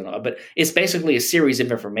UTXOs and all, but it's basically a series of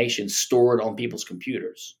information stored on people's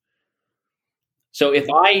computers. So if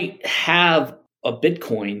I have a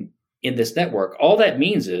Bitcoin in this network, all that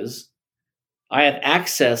means is I have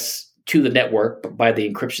access to the network by the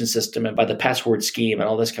encryption system and by the password scheme and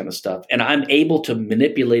all this kind of stuff. And I'm able to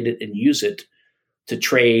manipulate it and use it to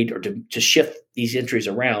trade or to shift these entries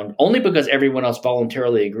around only because everyone else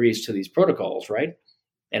voluntarily agrees to these protocols, right?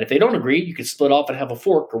 And if they don't agree, you can split off and have a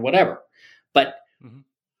fork or whatever. But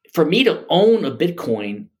for me to own a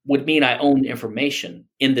Bitcoin would mean I own information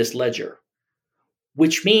in this ledger,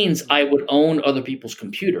 which means I would own other people's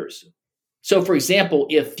computers. So, for example,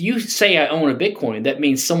 if you say I own a Bitcoin, that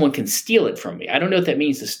means someone can steal it from me. I don't know what that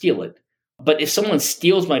means to steal it. But if someone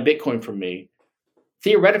steals my Bitcoin from me,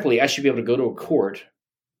 theoretically, I should be able to go to a court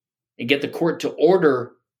and get the court to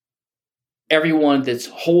order everyone that's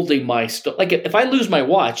holding my stuff. Like if I lose my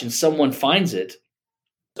watch and someone finds it,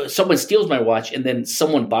 someone steals my watch and then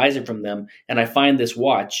someone buys it from them and I find this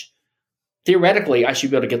watch, theoretically, I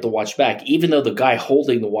should be able to get the watch back, even though the guy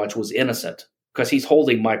holding the watch was innocent because he's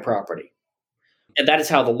holding my property. And that is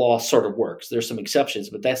how the law sort of works. There's some exceptions,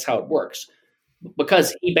 but that's how it works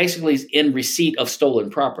because he basically is in receipt of stolen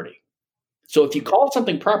property. So if you call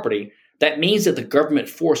something property, that means that the government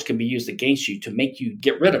force can be used against you to make you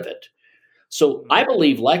get rid of it. So I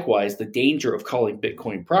believe, likewise, the danger of calling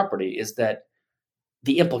Bitcoin property is that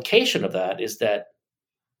the implication of that is that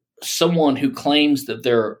someone who claims that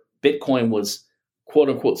their Bitcoin was, quote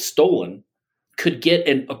unquote, stolen could get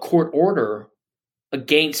a court order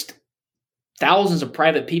against thousands of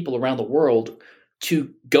private people around the world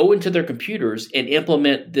to go into their computers and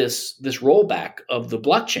implement this rollback of the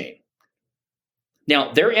blockchain.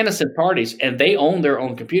 Now, they're innocent parties and they own their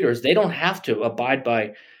own computers. They don't have to abide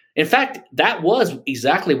by. In fact, that was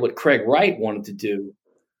exactly what Craig Wright wanted to do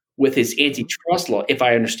with his antitrust law, if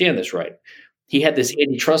I understand this right. He had this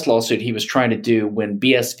antitrust lawsuit he was trying to do when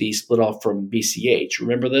BSV split off from BCH.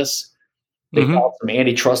 Remember this? They filed some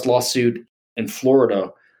antitrust lawsuit in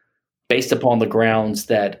Florida based upon the grounds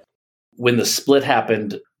that when the split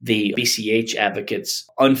happened, the BCH advocates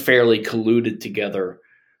unfairly colluded together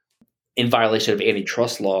in violation of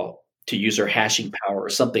antitrust law to use their hashing power or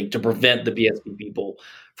something to prevent the BSV people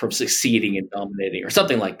from succeeding and dominating or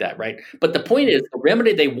something like that, right? But the point is, the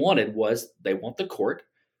remedy they wanted was they want the court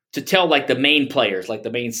to tell like the main players, like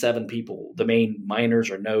the main 7 people, the main miners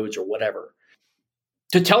or nodes or whatever,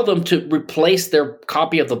 to tell them to replace their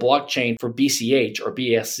copy of the blockchain for BCH or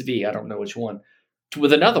BSV, I don't know which one,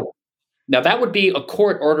 with another one. Now, that would be a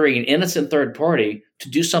court ordering an innocent third party to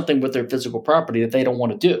do something with their physical property that they don't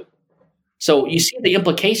want to do. So you see the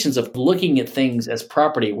implications of looking at things as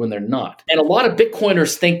property when they're not. And a lot of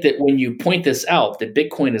Bitcoiners think that when you point this out, that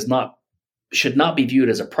Bitcoin should not be viewed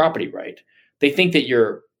as a property right. They think that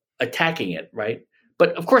you're attacking it, right?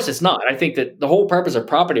 But of course it's not. I think that the whole purpose of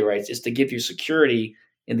property rights is to give you security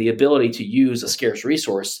and the ability to use a scarce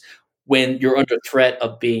resource when you're under threat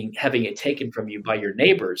of having it taken from you by your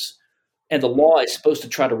neighbors. And the law is supposed to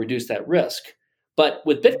try to reduce that risk. But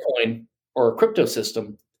with Bitcoin or a crypto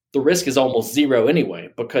system, the risk is almost zero anyway,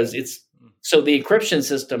 because so the encryption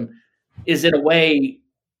system is in a way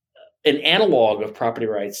an analog of property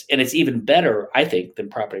rights, and it's even better, I think, than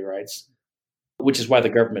property rights, which is why the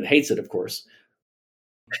government hates it, of course.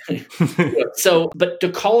 But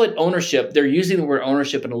to call it ownership, they're using the word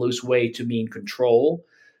ownership in a loose way to mean control.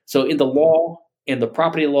 So in the law, in the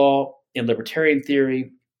property law, in libertarian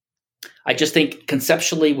theory, I just think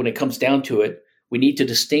conceptually, when it comes down to it, we need to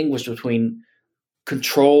distinguish between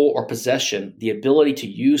control or possession, the ability to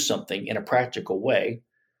use something in a practical way,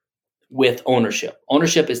 with ownership.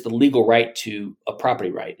 Ownership is the legal right to a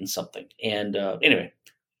property right in something. And anyway,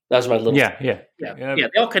 that's my little... Yeah. They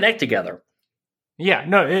all connect together. Yeah,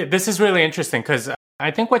 no, this is really interesting because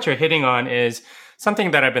I think what you're hitting on is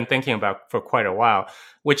something that I've been thinking about for quite a while,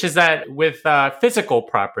 which is that with physical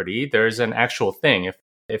property, there's an actual thing.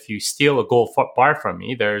 If you steal a gold bar from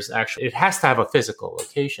me, it has to have a physical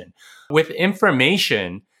location. With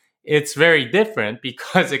information, it's very different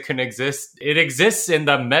because it exists in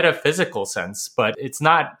the metaphysical sense, but it's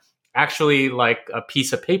not actually like a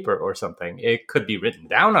piece of paper or something. It could be written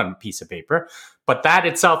down on a piece of paper, but that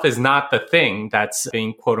itself is not the thing that's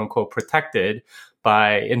being quote unquote protected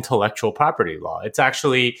by intellectual property law. It's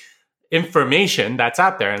actually information that's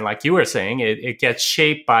out there. And like you were saying, it gets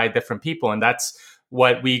shaped by different people. And that's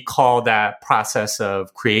what we call that process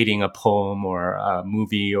of creating a poem or a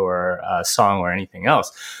movie or a song or anything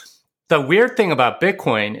else. The weird thing about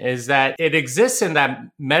Bitcoin is that it exists in that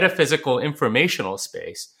metaphysical informational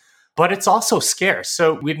space, but it's also scarce.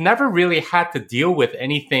 So we've never really had to deal with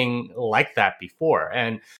anything like that before.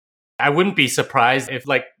 And I wouldn't be surprised if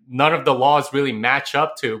like none of the laws really match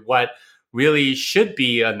up to what really should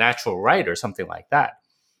be a natural right or something like that.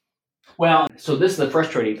 Well, so this is the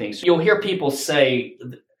frustrating thing. So you'll hear people say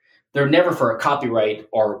they're never for a copyright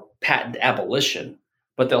or patent abolition,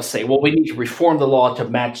 but they'll say, well, we need to reform the law to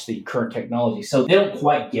match the current technology. So they don't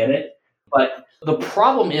quite get it. But the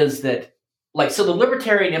problem is that, so the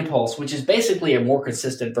libertarian impulse, which is basically a more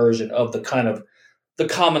consistent version of the kind of the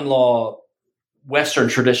common law Western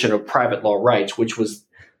tradition of private law rights, which was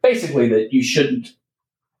basically that you shouldn't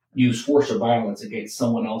use force or violence against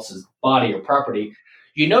someone else's body or property.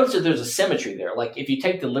 You notice that there's a symmetry there. Like if you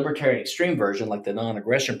take the libertarian extreme version, like the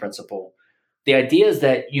non-aggression principle, the idea is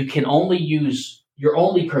that you're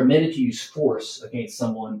only permitted to use force against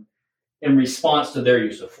someone in response to their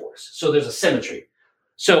use of force. So there's a symmetry.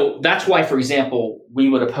 So that's why, for example, we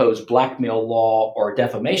would oppose blackmail law or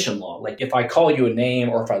defamation law. Like if I call you a name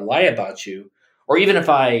or if I lie about you, or even if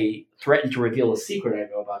I threaten to reveal a secret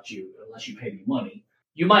I know about you unless you pay me money,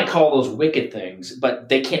 you might call those wicked things, but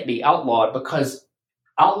they can't be outlawed because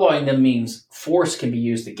outlawing them means force can be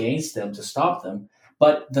used against them to stop them.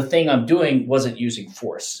 But the thing I'm doing wasn't using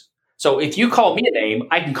force. So if you call me a name,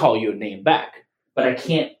 I can call you a name back, but I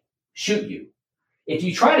can't shoot you. If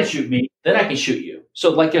you try to shoot me, then I can shoot you.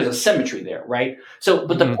 So there's a symmetry there, right? So,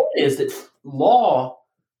 but the point is that law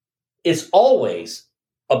is always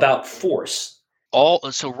about force.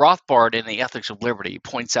 So Rothbard in The Ethics of Liberty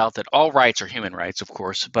points out that all rights are human rights, of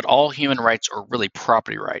course, but all human rights are really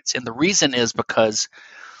property rights. And the reason is because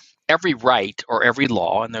every right or every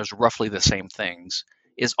law, and there's roughly the same things,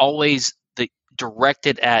 is always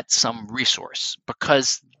directed at some resource,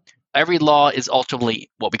 because every law is ultimately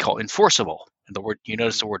what we call enforceable. And you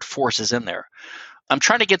notice the word force is in there. I'm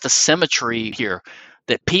trying to get the symmetry here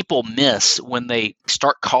that people miss when they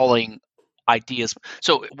start calling ideas.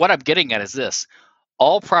 So what I'm getting at is this: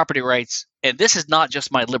 all property rights, and this is not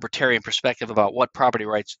just my libertarian perspective about what property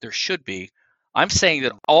rights there should be. I'm saying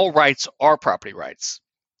that all rights are property rights.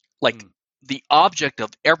 The object of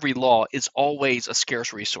every law is always a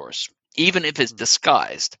scarce resource, even if it's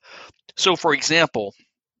disguised. So, for example,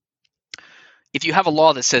 if you have a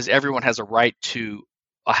law that says everyone has a right to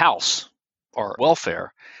a house or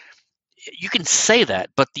welfare, you can say that,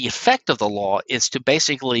 but the effect of the law is to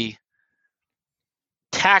basically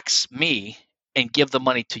tax me and give the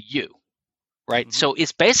money to you, right? Mm-hmm. So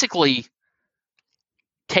it's basically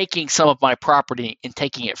taking some of my property and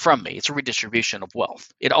taking it from me. It's a redistribution of wealth.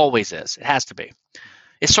 It always is. It has to be.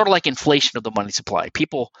 It's sort of like inflation of the money supply.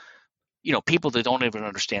 People that don't even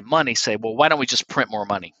understand money say, well, why don't we just print more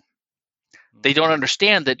money? They don't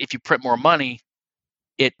understand that if you print more money,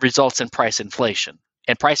 it results in price inflation.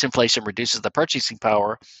 And price inflation reduces the purchasing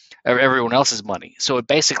power of everyone else's money. So it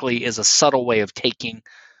basically is a subtle way of taking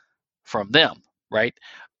from them, right?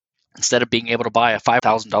 Instead of being able to buy a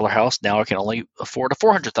 $5,000 house, now I can only afford a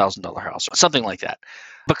 $400,000 house, or something like that.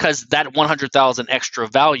 Because that $100,000 extra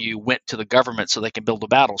value went to the government so they can build a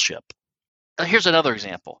battleship. Here's another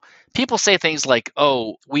example. People say things like,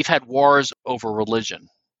 oh, we've had wars over religion.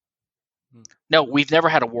 No, we've never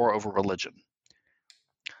had a war over religion.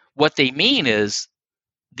 What they mean is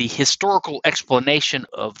the historical explanation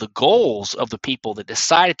of the goals of the people that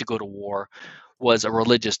decided to go to war was a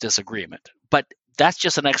religious disagreement. But that's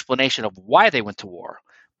just an explanation of why they went to war.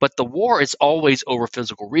 But the war is always over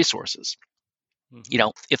physical resources. Mm-hmm.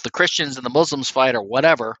 If the Christians and the Muslims fight or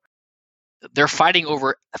whatever, they're fighting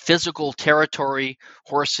over physical territory,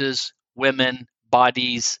 horses, women,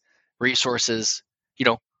 bodies, resources.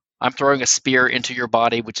 I'm throwing a spear into your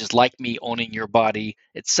body, which is like me owning your body,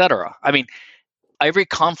 etc. I mean, every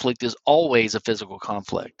conflict is always a physical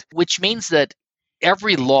conflict, which means that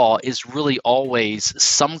every law is really always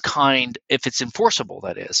some kind, if it's enforceable,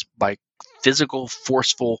 that is, by physical,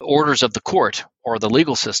 forceful orders of the court or the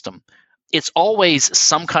legal system, it's always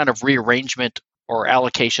some kind of rearrangement or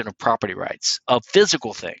allocation of property rights of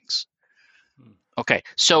physical things. Okay,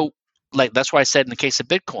 so that's why I said in the case of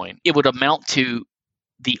Bitcoin, it would amount to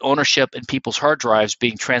the ownership in people's hard drives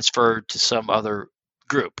being transferred to some other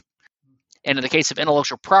group. And in the case of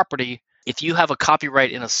intellectual property, if you have a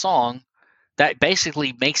copyright in a song, that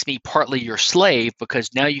basically makes me partly your slave,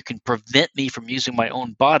 because now you can prevent me from using my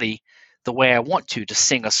own body the way I want to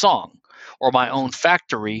sing a song, or my own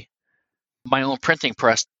factory, my own printing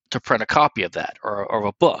press to print a copy of that or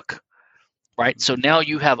a book, right? So now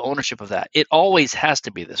you have ownership of that. It always has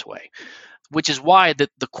to be this way, which is why the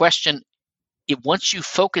question, once you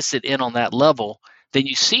focus it in on that level, then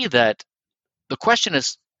you see that the question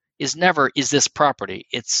is never, is this property?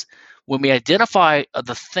 It's when we identify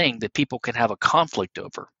the thing that people can have a conflict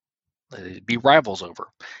over, be rivals over.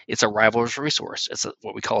 It's a rival's resource. It's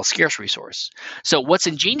what we call a scarce resource. So what's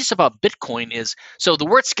ingenious about Bitcoin is, so the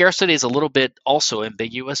word scarcity is a little bit also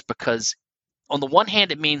ambiguous, because on the one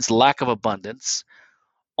hand, it means lack of abundance.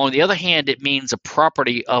 On the other hand, it means a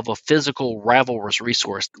property of a physical rivalrous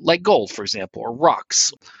resource, like gold, for example, or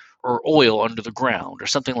rocks, or oil under the ground, or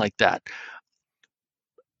something like that.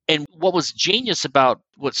 And what was genius about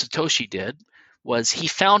what Satoshi did was he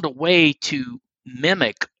found a way to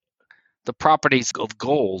mimic the properties of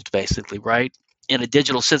gold, basically, right, in a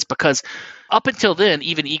digital sense. Because up until then,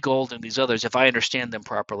 even eGold and these others, if I understand them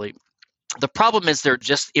properly, the problem is they're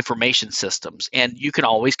just information systems, and you can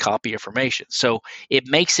always copy information. So it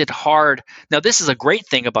makes it hard. Now, this is a great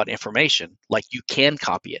thing about information, like you can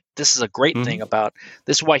copy it. This is a great thing about,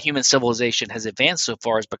 this is why human civilization has advanced so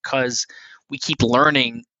far, is because we keep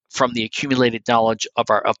learning from the accumulated knowledge of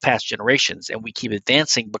past generations, and we keep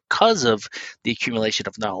advancing because of the accumulation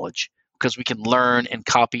of knowledge, because we can learn and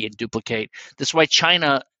copy and duplicate. This is why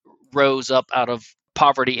China rose up out of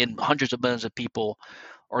poverty, and hundreds of millions of people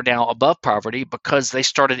are now above poverty, because they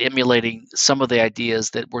started emulating some of the ideas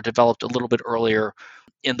that were developed a little bit earlier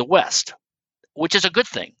in the West, which is a good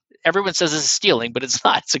thing. Everyone says this is stealing, but it's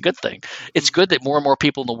not. It's a good thing. It's good that more and more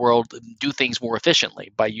people in the world do things more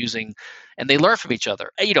efficiently by using, and they learn from each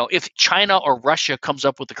other. If China or Russia comes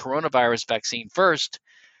up with the coronavirus vaccine first,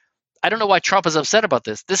 I don't know why Trump is upset about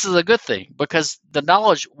this. This is a good thing, because the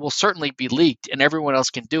knowledge will certainly be leaked and everyone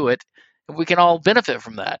else can do it. And we can all benefit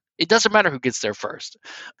from that. It doesn't matter who gets there first.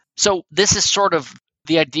 So this is sort of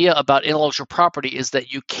the idea about intellectual property, is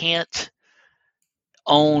that you can't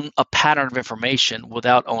own a pattern of information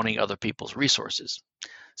without owning other people's resources.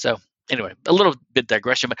 So anyway, a little bit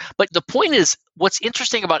digression, but the point is, what's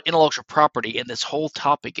interesting about intellectual property and this whole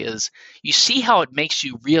topic is you see how it makes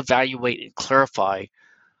you reevaluate and clarify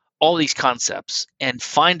all these concepts and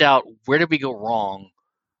find out, where did we go wrong?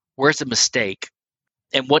 Where's the mistake?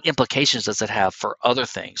 And what implications does it have for other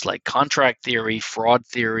things like contract theory, fraud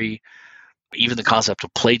theory, even the concept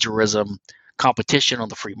of plagiarism, competition on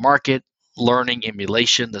the free market, learning,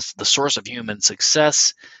 emulation, the source of human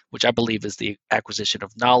success, which I believe is the acquisition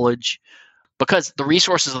of knowledge, because the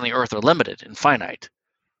resources on the earth are limited and finite.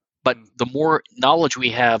 But the more knowledge we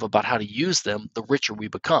have about how to use them, the richer we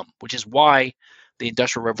become, which is why the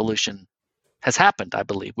Industrial Revolution has happened, I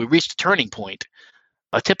believe. We reached a turning point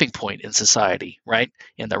a tipping point in society, right?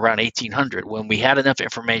 In the around 1800, when we had enough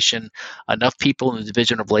information, enough people in the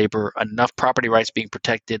division of labor, enough property rights being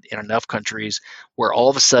protected in enough countries, where all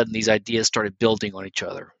of a sudden these ideas started building on each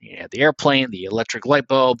other. You had the airplane, the electric light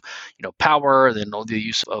bulb, power, then all the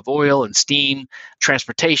use of oil and steam,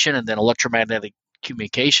 transportation, and then electromagnetic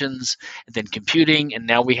communications, and then computing, and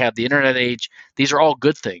now we have the internet age. These are all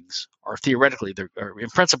good things, or theoretically, or in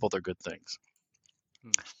principle, they're good things.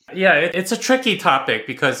 Yeah, it's a tricky topic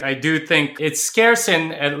because I do think it's scarce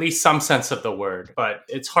in at least some sense of the word, but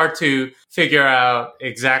it's hard to figure out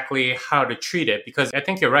exactly how to treat it because I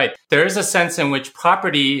think you're right. There is a sense in which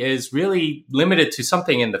property is really limited to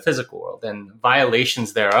something in the physical world, and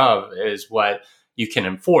violations thereof is what you can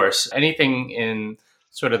enforce. Anything in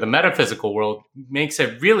sort of the metaphysical world makes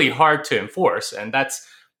it really hard to enforce, and that's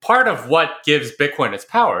part of what gives Bitcoin its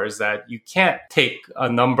power is that you can't take a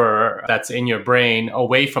number that's in your brain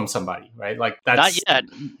away from somebody, right? Like that's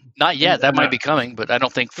not yet. That might be coming, but I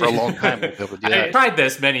don't think for a long time we'll be able to do that. I tried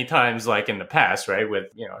this many times, like in the past, right? With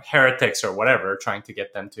heretics or whatever, trying to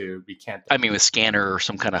get them to recant. I mean, with scanner or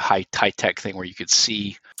some kind of high tech thing where you could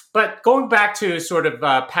see. But going back to sort of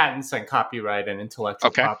patents and copyright and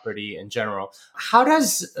intellectual property in general, how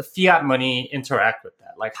does fiat money interact with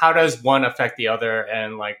that? Like, how does one affect the other?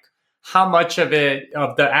 And like, how much of the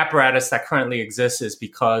apparatus that currently exists is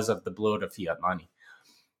because of the bloat of fiat money?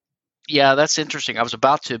 Yeah, that's interesting. I was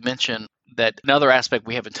about to mention that another aspect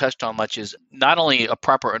we haven't touched on much is not only a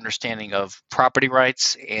proper understanding of property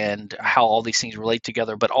rights and how all these things relate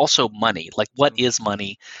together, but also money. Like, what is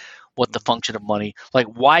money? What the function of money, like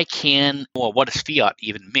what does fiat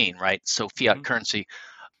even mean, right? So fiat currency.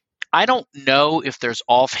 I don't know if there's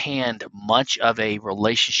offhand much of a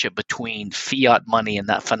relationship between fiat money and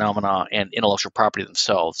that phenomena and intellectual property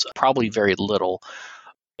themselves. Probably very little,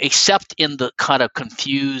 except in the kind of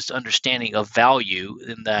confused understanding of value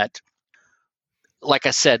in that, like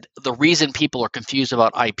I said, the reason people are confused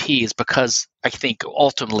about IP is because I think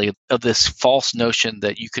ultimately of this false notion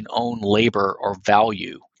that you can own labor or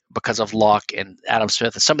value because of Locke and Adam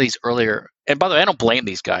Smith and some of these earlier, and by the way, I don't blame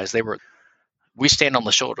these guys. We stand on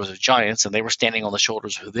the shoulders of giants, and they were standing on the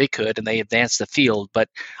shoulders of who they could, and they advanced the field. But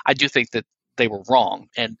I do think that they were wrong,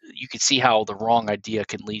 and you can see how the wrong idea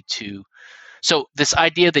can lead to. So this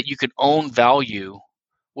idea that you can own value,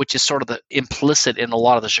 which is sort of the implicit in a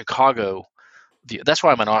lot of the Chicago view. That's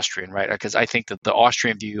why I'm an Austrian, right? Because I think that the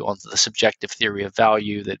Austrian view on the subjective theory of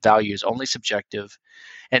value, that value is only subjective.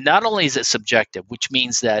 And not only is it subjective, which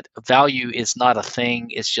means that value is not a thing,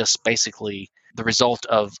 it's just basically the result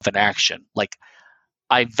of an action. Like,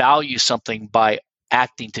 I value something by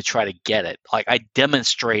acting to try to get it. Like, I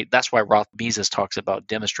demonstrate, that's why Mises talks about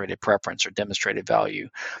demonstrated preference or demonstrated value.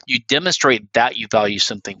 You demonstrate that you value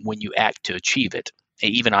something when you act to achieve it.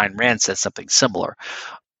 And even Ayn Rand says something similar.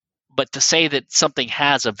 But to say that something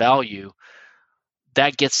has a value,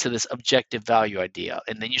 that gets to this objective value idea.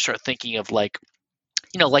 And then you start thinking of like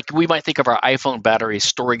we might think of our iPhone batteries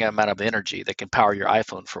storing an amount of energy that can power your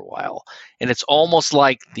iPhone for a while. And it's almost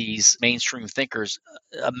like these mainstream thinkers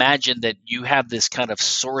imagine that you have this kind of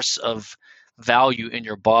source of value in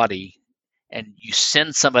your body, and you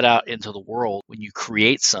send some of it out into the world when you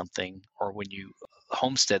create something or when you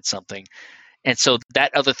homestead something. And so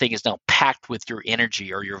that other thing is now packed with your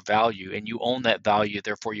energy or your value, and you own that value,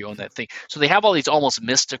 therefore you own that thing. So they have all these almost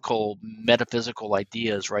mystical, metaphysical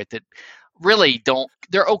ideas, right, that really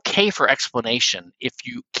they're okay for explanation if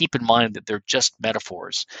you keep in mind that they're just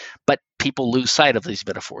metaphors. But people lose sight of these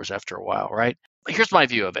metaphors after a while, right? Here's my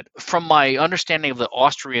view of it. From my understanding of the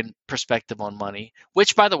Austrian perspective on money,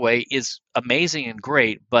 which, by the way, is amazing and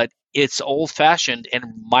great, but it's old-fashioned and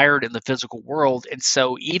mired in the physical world. And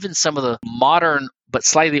so even some of the modern but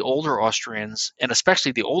slightly older Austrians, and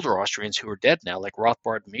especially the older Austrians who are dead now, like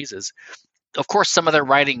Rothbard and Mises, of course, some of their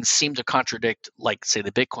writings seem to contradict, like, say,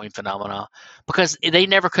 the Bitcoin phenomena, because they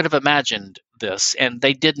never could have imagined this, and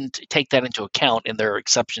they didn't take that into account in their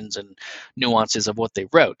exceptions and nuances of what they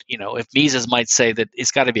wrote. If Mises might say that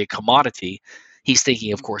it's got to be a commodity, he's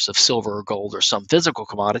thinking, of course, of silver or gold or some physical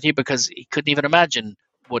commodity, because he couldn't even imagine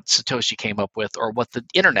what Satoshi came up with or what the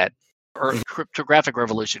internet or cryptographic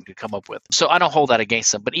revolution could come up with. So I don't hold that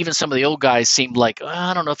against them. But even some of the old guys seemed like,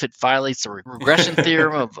 I don't know if it violates the regression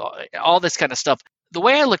theorem of all this kind of stuff. The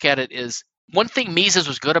way I look at it is, one thing Mises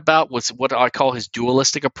was good about was what I call his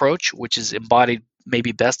dualistic approach, which is embodied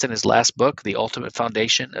maybe best in his last book, The Ultimate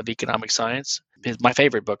Foundation of Economic Science. My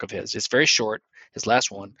favorite book of his. It's very short, his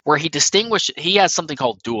last one, where he has something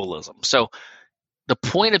called dualism. So the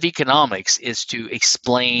point of economics is to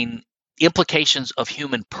explain implications of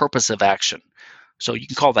human purpose of action. So you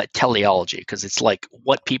can call that teleology because it's like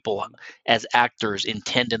what people as actors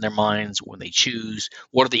intend in their minds when they choose.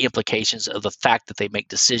 What are the implications of the fact that they make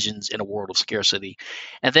decisions in a world of scarcity?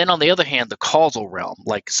 And then on the other hand, the causal realm,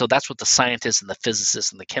 so that's what the scientists and the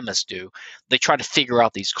physicists and the chemists do. They try to figure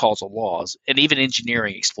out these causal laws, and even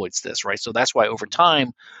engineering exploits this, right? So that's why over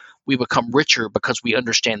time, we become richer because we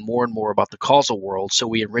understand more and more about the causal world, so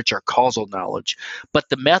we enrich our causal knowledge. But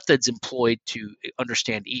the methods employed to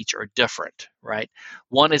understand each are different, right?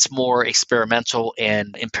 One is more experimental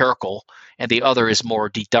and empirical, and the other is more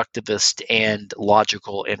deductivist and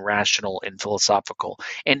logical and rational and philosophical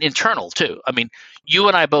and internal too. I mean, you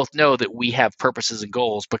and I both know that we have purposes and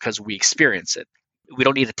goals because we experience it. We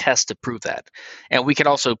don't need a test to prove that. And we can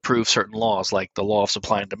also prove certain laws like the law of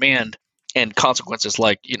supply and demand, and consequences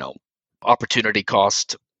like, opportunity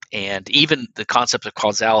cost, and even the concept of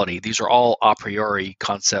causality. These are all a priori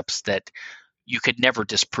concepts that you could never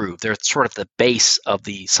disprove. They're sort of the base of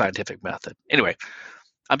the scientific method. Anyway,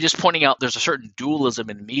 I'm just pointing out there's a certain dualism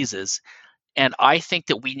in Mises, and I think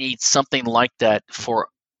that we need something like that for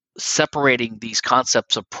separating these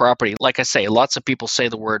concepts of property. Like I say, lots of people say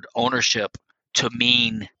the word ownership to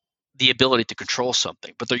mean the ability to control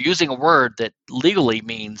something, but they're using a word that legally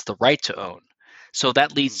means the right to own. So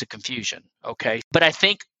that leads to confusion, okay? But I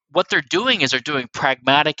think what they're doing is they're doing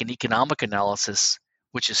pragmatic and economic analysis,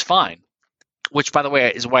 which is fine, which, by the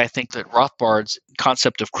way, is why I think that Rothbard's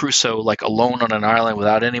concept of Crusoe, like alone on an island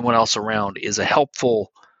without anyone else around, is a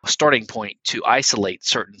helpful starting point to isolate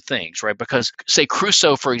certain things, right? Because, say,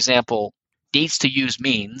 Crusoe, for example, needs to use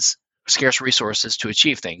means, scarce resources, to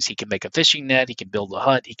achieve things. He can make a fishing net, he can build a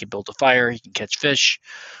hut, he can build a fire, he can catch fish,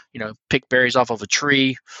 pick berries off of a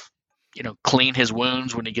tree, clean his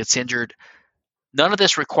wounds when he gets injured. None of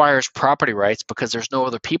this requires property rights because there's no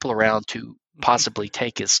other people around to possibly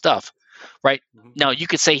take his stuff, right? Now, you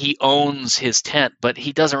could say he owns his tent, but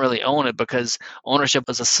he doesn't really own it because ownership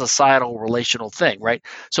is a societal relational thing, right?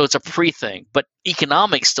 So it's a pre-thing, but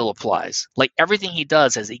economics still applies. Like everything he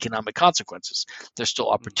does has economic consequences. There's still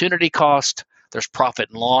opportunity cost, there's profit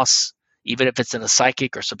and loss, even if it's in a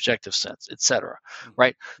psychic or subjective sense, etc.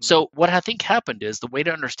 Right? So what I think happened is the way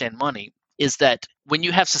to understand money is that when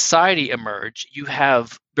you have society emerge,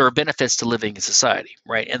 there are benefits to living in society,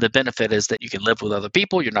 right? And the benefit is that you can live with other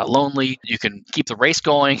people, you're not lonely, you can keep the race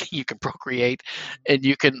going, you can procreate, and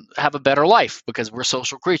you can have a better life because we're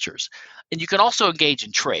social creatures. And you can also engage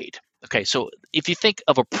in trade. Okay, so if you think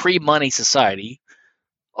of a pre-money society,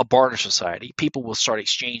 a barter society, people will start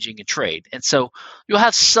exchanging and trade. And so you'll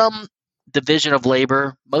have some division of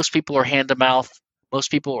labor. Most people are hand to mouth. Most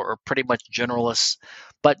people are pretty much generalists,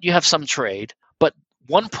 but you have some trade. But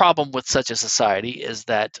one problem with such a society is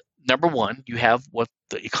that, number one, you have what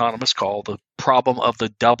the economists call the problem of the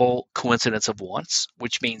double coincidence of wants,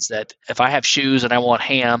 which means that if I have shoes and I want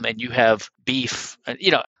ham and you have beef,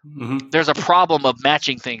 there's a problem of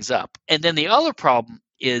matching things up. And then the other problem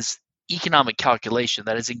is economic calculation,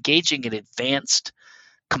 that is engaging in advanced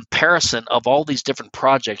comparison of all these different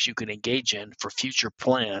projects you can engage in for future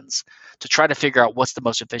plans to try to figure out what's the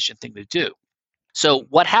most efficient thing to do. So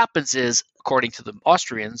what happens is, according to the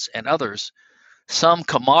Austrians and others, some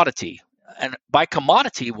commodity, and by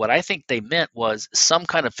commodity, what I think they meant was some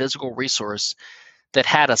kind of physical resource that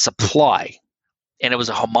had a supply, and it was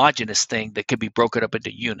a homogeneous thing that could be broken up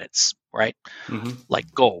into units, right?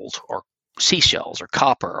 Like gold or seashells or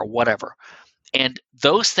copper or whatever. And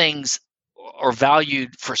those things are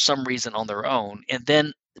valued for some reason on their own, and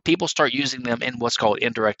then people start using them in what's called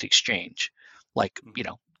indirect exchange, like,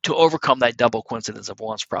 to overcome that double coincidence of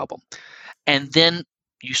wants problem. And then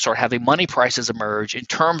you start having money prices emerge in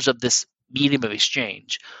terms of this medium of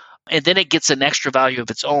exchange. And then it gets an extra value of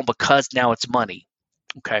its own because now it's money,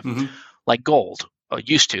 okay? Like gold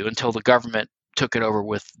used to, until the government took it over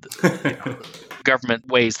with government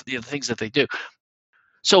ways, the things that they do.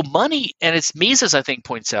 So money, and it's Mises, I think,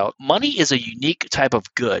 points out, money is a unique type of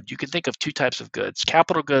good. You can think of two types of goods: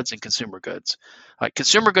 capital goods and consumer goods.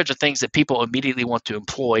 Consumer goods are things that people immediately want to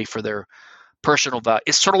employ for their personal value.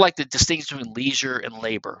 It's sort of like the distinction between leisure and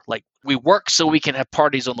labor. Like, we work so we can have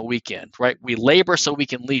parties on the weekend, right? We labor so we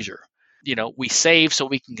can leisure. We save so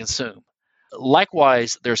we can consume.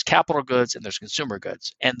 Likewise, there's capital goods and there's consumer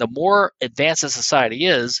goods. And the more advanced a society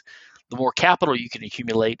is, the more capital you can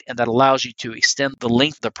accumulate, and that allows you to extend the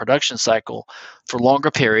length of the production cycle for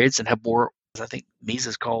longer periods and have more, as I think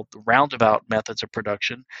Mises called, the roundabout methods of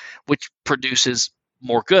production, which produces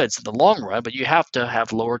more goods in the long run, but you have to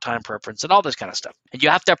have lower time preference and all this kind of stuff. And you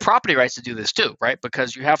have to have property rights to do this too, right?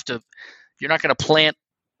 Because you're not going to plant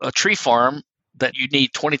a tree farm that you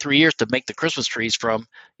need 23 years to make the Christmas trees from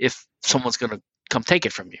if someone's going to come take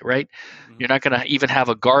it from you, right? Mhm. You're not going to even have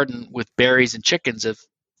a garden with berries and chickens if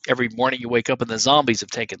every morning you wake up and the zombies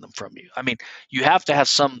have taken them from you. I mean, you have to have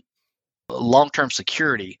some long-term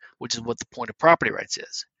security, which is what the point of property rights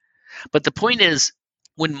is. But the point is,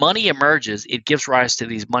 when money emerges, it gives rise to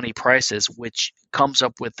these money prices, which comes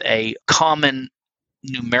up with a common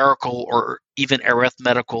numerical or even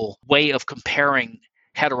arithmetical way of comparing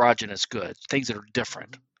heterogeneous goods, things that are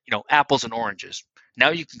different. Apples and oranges. Now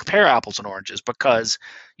you can compare apples and oranges because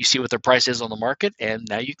you see what their price is on the market, and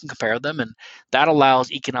now you can compare them, and that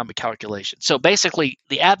allows economic calculation. So basically,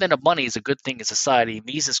 the advent of money is a good thing in society.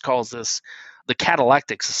 Mises calls this the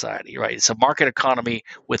catalectic society, right? It's a market economy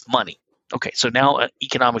with money. Okay, so now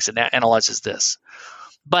economics analyzes this.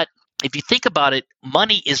 But if you think about it,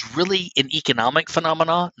 money is really an economic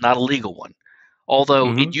phenomenon, not a legal one.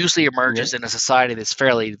 Although it usually emerges in a society that's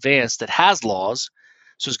fairly advanced that has laws,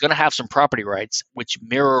 so it's going to have some property rights which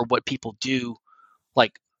mirror what people do.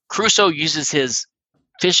 Like Crusoe uses his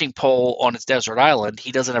fishing pole on his desert island.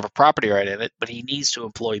 He doesn't have a property right in it, but he needs to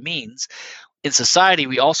employ means. In society,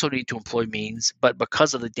 we also need to employ means, but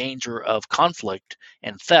because of the danger of conflict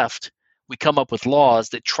and theft, we come up with laws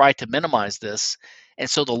that try to minimize this. And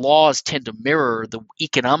so the laws tend to mirror the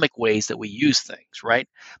economic ways that we use things, right?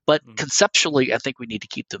 But conceptually, I think we need to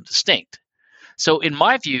keep them distinct. So in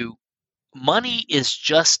my view, money is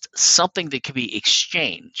just something that can be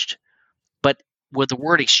exchanged, but where the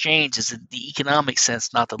word exchange is in the economic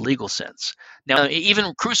sense, not the legal sense. Now,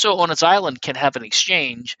 even Crusoe on his island can have an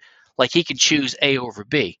exchange, like he can choose A over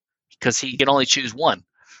B because he can only choose one.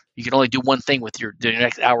 You can only do one thing with your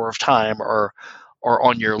next hour of time or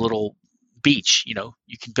on your little beach. You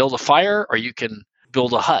can build a fire or you can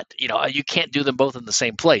build a hut. You can't do them both in the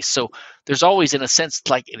same place. So there's always, in a sense,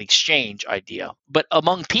 like an exchange idea. But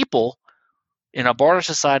among people, in a barter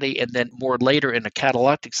society and then more later in a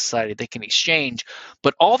catalectic society, they can exchange.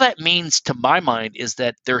 But all that means, to my mind, is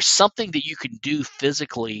that there's something that you can do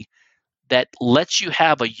physically that lets you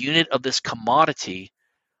have a unit of this commodity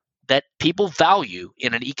that people value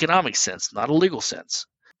in an economic sense, not a legal sense,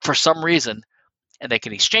 for some reason, and they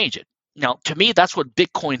can exchange it. Now, to me, that's what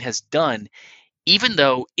Bitcoin has done, even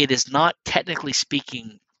though it is not, technically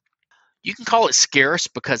speaking, you can call it scarce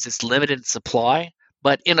because it's limited in supply,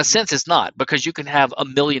 but in a sense it's not, because you can have a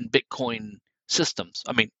million Bitcoin systems.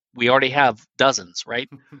 I mean, we already have dozens, right?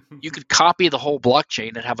 You could copy the whole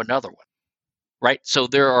blockchain and have another one, right? So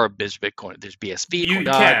there's Bitcoin, there's BSV. You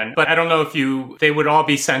can, but I don't know if they would all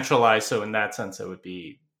be centralized, so in that sense it would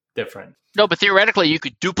be different. No, but theoretically you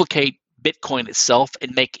could duplicate Bitcoin itself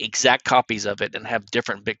and make exact copies of it and have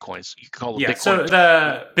different Bitcoins. You can call it Bitcoin. So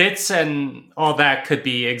the bits and all that could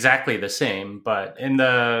be exactly the same, but in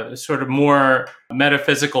the sort of more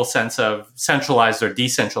metaphysical sense of centralized or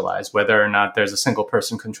decentralized, whether or not there's a single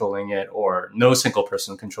person controlling it or no single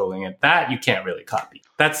person controlling it, that you can't really copy.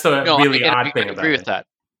 That's the really odd thing about it. I agree with that.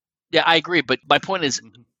 Yeah, I agree. But my point is,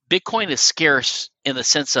 Bitcoin is scarce in the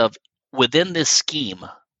sense of within this scheme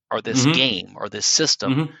or this game or this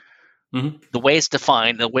system, the way it's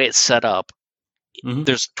defined, the way it's set up,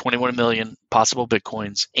 there's 21 million possible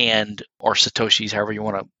Bitcoins or Satoshis, however you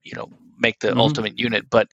want to, make the ultimate unit.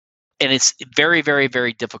 And it's very, very,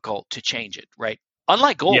 very difficult to change it, right?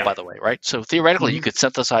 Unlike gold, by the way, right? So theoretically, you could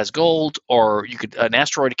synthesize gold, or an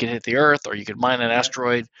asteroid could hit the Earth, or you could mine an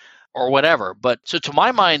asteroid, or whatever. But so to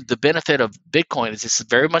my mind, the benefit of Bitcoin is it's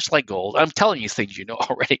very much like gold. I'm telling you things you know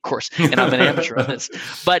already, of course, and I'm an amateur on this.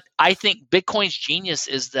 But I think Bitcoin's genius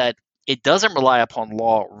is that it doesn't rely upon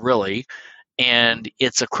law, really, and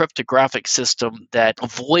it's a cryptographic system that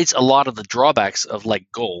avoids a lot of the drawbacks of like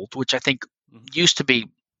gold, which I think used to be,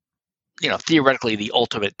 theoretically the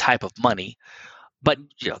ultimate type of money. But,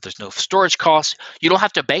 there's no storage costs. You don't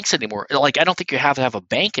have to banks anymore. Like, I don't think you have to have a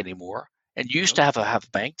bank anymore. And you used to have a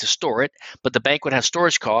bank to store it, but the bank would have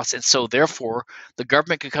storage costs. And so therefore, the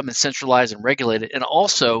government could come and centralize and regulate it. And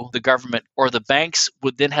also the government or the banks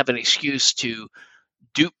would then have an excuse to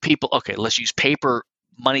dupe people. Okay, let's use paper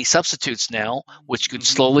money substitutes now, which could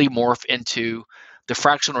slowly morph into the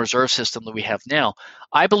fractional reserve system that we have now.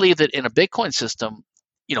 I believe that in a Bitcoin system,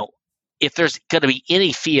 if there's going to be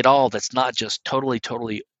any fee at all that's not just totally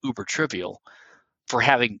uber trivial for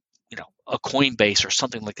having, a Coinbase or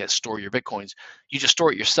something like that store your Bitcoins, you just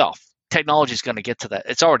store it yourself. Technology is going to get to that.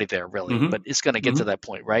 It's already there, really, but it's going to get to that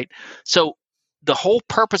point, right? So the whole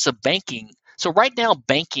purpose of banking. So right now,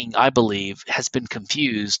 banking, I believe, has been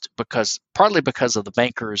confused partly because of the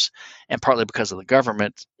bankers and partly because of the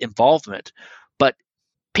government involvement. But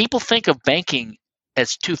people think of banking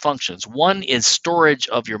as two functions. One is storage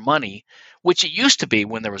of your money, which it used to be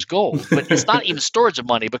when there was gold, but it's not even storage of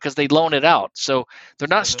money because they loan it out. So they're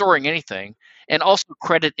not storing anything. and also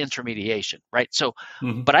credit intermediation, right? So,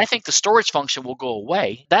 Mhm. but I think the storage function will go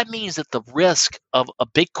away. That means that the risk of a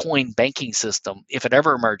Bitcoin banking system, if it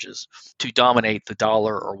ever emerges to dominate the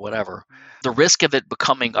dollar or whatever, the risk of it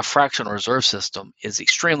becoming a fractional reserve system is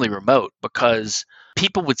extremely remote, because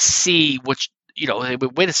people would see which, they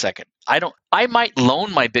would, wait a second. I might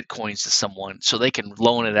loan my Bitcoins to someone so they can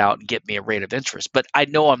loan it out and get me a rate of interest, but I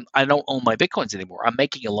know I don't own my Bitcoins anymore. I'm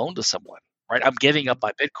making a loan to someone, right? I'm giving up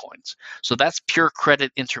my Bitcoins. So that's pure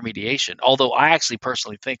credit intermediation. Although I actually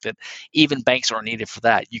personally think that even banks aren't needed for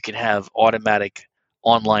that. You can have automatic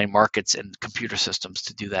online markets and computer systems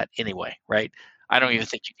to do that anyway, right? I don't even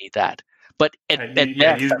think you need that. But at Yeah, best,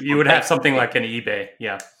 that's you what would have banks something do. like an eBay.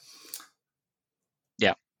 Yeah.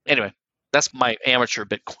 Yeah. Anyway, that's my amateur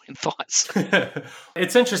Bitcoin thoughts.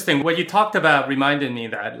 It's interesting. What you talked about reminded me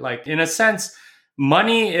that, like, in a sense,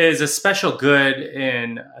 money is a special good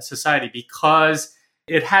in a society because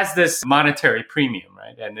it has this monetary premium,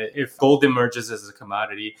 right? And if gold emerges as a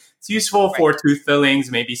commodity, it's useful Right. for tooth fillings,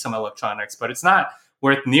 maybe some electronics, but it's not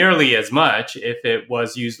worth nearly as much if it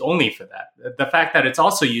was used only for that. The fact that it's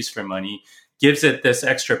also used for money gives it this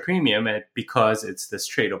extra premium because it's this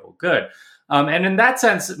tradable good. And in that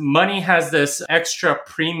sense, money has this extra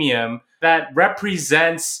premium that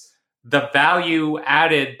represents the value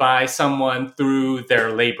added by someone through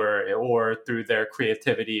their labor or through their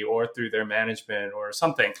creativity or through their management or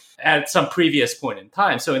something at some previous point in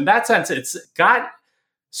time. So in that sense, it's got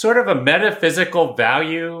sort of a metaphysical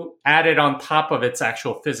value added on top of its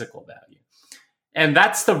actual physical value. And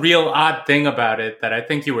that's the real odd thing about it that I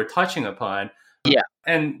think you were touching upon. Yeah.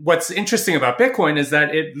 And what's interesting about Bitcoin is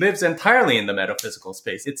that it lives entirely in the metaphysical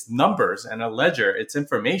space. It's numbers and a ledger, it's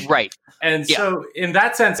information. Right. And Yeah. so in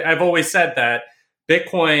that sense, I've always said that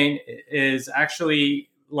Bitcoin is actually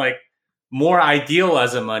like more ideal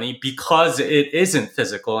as a money because it isn't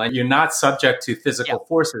physical and you're not subject to physical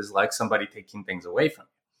forces like somebody taking things away from you.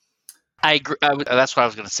 I agree. That's what I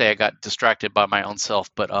was going to say. I got distracted by my own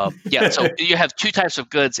self, but yeah. So you have two types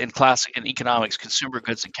of goods in economics: consumer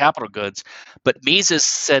goods and capital goods. But Mises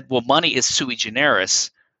said, "Well, money is sui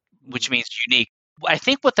generis, which means unique." I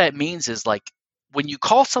think what that means is, like, when you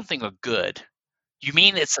call something a good, you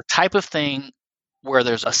mean it's a type of thing where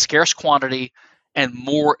there's a scarce quantity and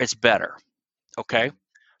more is better. Okay,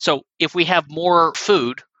 so if we have more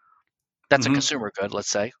food, that's a consumer good.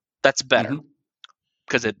 Let's say that's better.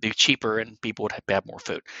 Because it'd be cheaper and people would have more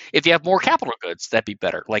food. If you have more capital goods, that'd be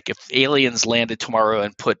better. Like if aliens landed tomorrow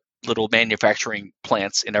and put little manufacturing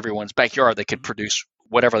plants in everyone's backyard that could produce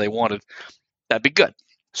whatever they wanted, that'd be good.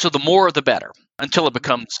 So the more, the better, until it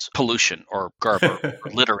becomes pollution or garbage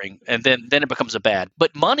or littering, and then it becomes a bad.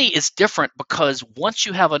 But money is different because once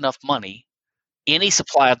you have enough money, any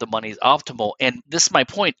supply of the money is optimal. And this is my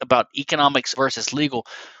point about economics versus legal.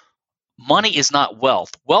 Money is not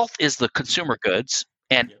wealth. Wealth is the consumer goods,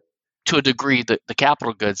 and to a degree, the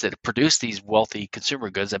capital goods that produce these wealthy consumer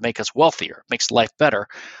goods that make us wealthier, makes life better.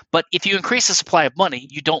 But if you increase the supply of money,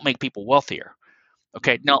 you don't make people wealthier.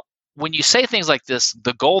 Okay, now when you say things like this,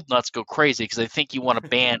 the gold nuts go crazy because they think you want to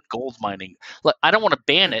ban gold mining. Look, I don't want to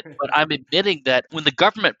ban it, but I'm admitting that when the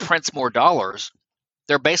government prints more dollars,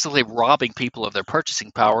 they're basically robbing people of their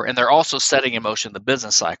purchasing power, and they're also setting in motion the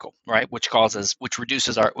business cycle, right? Which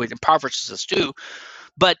impoverishes us too.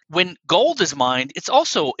 But when gold is mined, it's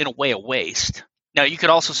also in a way a waste. Now, you could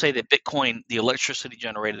also say that Bitcoin, the electricity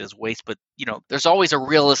generated, is waste, but there's always a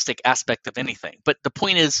realistic aspect of anything. But the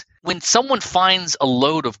point is, when someone finds a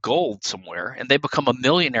load of gold somewhere and they become a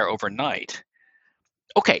millionaire overnight,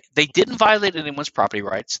 okay, they didn't violate anyone's property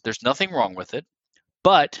rights. There's nothing wrong with it,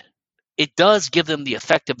 but it does give them the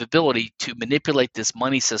effective ability to manipulate this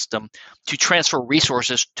money system to transfer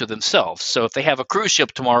resources to themselves. So if they have a cruise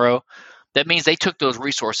ship tomorrow, that means they took those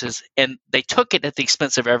resources and they took it at the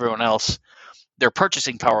expense of everyone else, their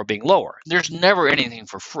purchasing power being lower. There's never anything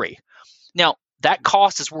for free. Now, that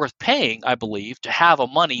cost is worth paying, I believe, to have a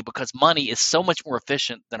money, because money is so much more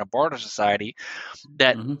efficient than a barter society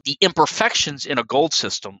that the imperfections in a gold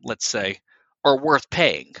system, let's say, are worth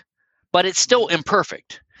paying. But it's still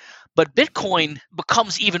imperfect. But Bitcoin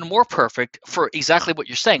becomes even more perfect for exactly what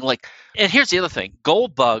you're saying. Like, and here's the other thing: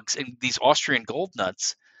 gold bugs and these Austrian gold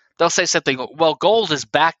nuts, they'll say something. Well, gold is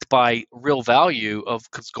backed by real value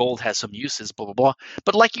because gold has some uses, blah blah blah.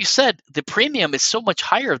 But like you said, the premium is so much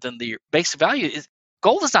higher than the base value.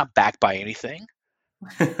 Gold is not backed by anything.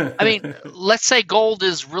 I mean, let's say gold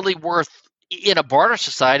is really worth, in a barter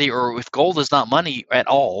society, or if gold is not money at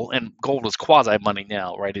all, and gold is quasi money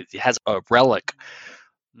now, right? It has a relic.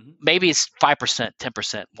 Maybe it's 5%,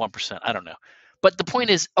 10%, 1%. I don't know. But the point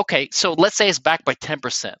is, okay, so let's say it's backed by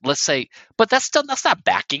 10%. Let's say, but that's not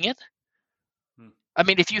backing it. I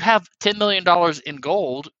mean, if you have $10 million in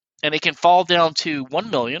gold and it can fall down to 1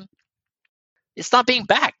 million, it's not being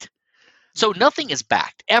backed. So nothing is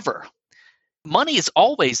backed ever. Money is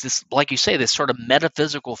always this, like you say, this sort of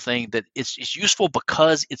metaphysical thing that is useful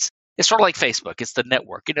because it's sort of like Facebook. It's the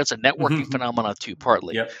network. It's a networking phenomenon too,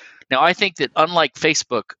 partly. Yep. Now, I think that unlike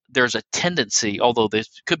Facebook, there's a tendency, although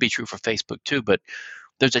this could be true for Facebook too, but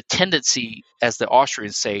there's a tendency, as the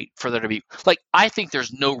Austrians say, for there to be, like, I think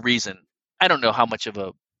there's no reason. I don't know how much of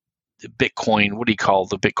a Bitcoin, what do you call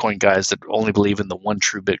the Bitcoin guys that only believe in the one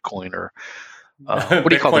true Bitcoin, or what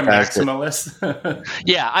do you call the guys maximalist?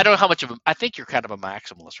 Yeah, I don't know how much of a, I think you're kind of a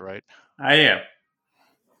maximalist, right? I am.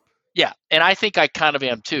 Yeah, and I think I kind of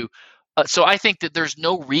am too. So I think that there's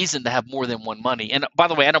no reason to have more than one money. And by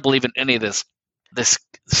the way, I don't believe in any of this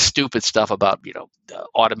stupid stuff about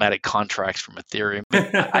automatic contracts from Ethereum.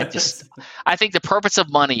 I think the purpose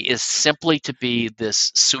of money is simply to be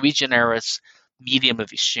this sui generis medium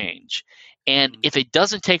of exchange. And if it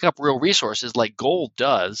doesn't take up real resources like gold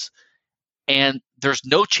does, and there's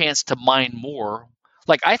no chance to mine more,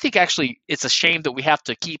 like, I think actually it's a shame that we have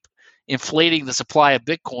to keep inflating the supply of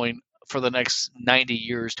Bitcoin for the next 90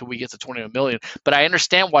 years till we get to 21 million. But I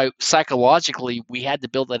understand why psychologically we had to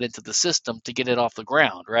build that into the system to get it off the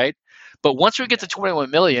ground, right? But once we get to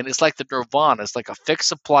 21 million, it's like the nirvana. It's like a fixed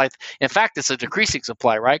supply. In fact, it's a decreasing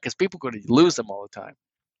supply, right? Because people are going to lose them all the time.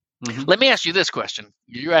 Mm-hmm. Let me ask you this question.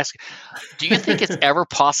 You ask, do you think it's ever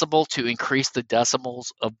possible to increase the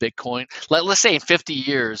decimals of Bitcoin? Let's say in 50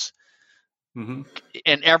 years, and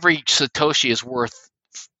every Satoshi is worth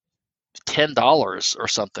 $10 or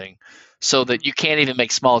something, so that you can't even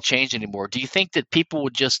make small change anymore. Do you think that people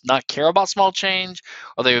would just not care about small change,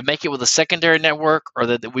 or they would make it with a secondary network, or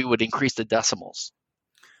that we would increase the decimals?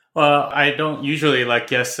 Well, I don't usually let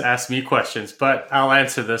guests ask me questions, but I'll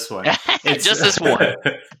answer this one. It's just this one.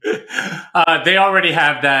 They already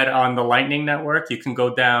have that on the Lightning Network. You can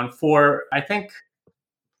go down 4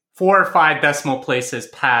 or 5 decimal places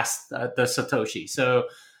past the Satoshi. So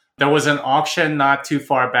there was an auction not too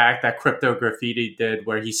far back that Crypto Graffiti did,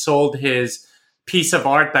 where he sold his piece of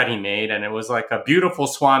art that he made, and it was like a beautiful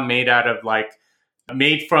swan made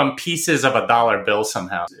from pieces of a dollar bill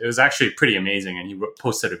somehow. It was actually pretty amazing, and he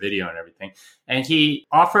posted a video and everything. And he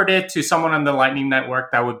offered it to someone on the Lightning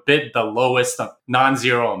Network that would bid the lowest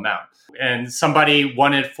non-zero amount. And somebody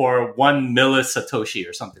won it for 1 millisatoshi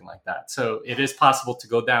or something like that. So it is possible to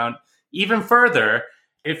go down even further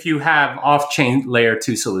if you have off-chain layer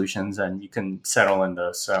 2 solutions, and you can settle in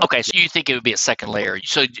those. So, okay, so you think it would be a second layer.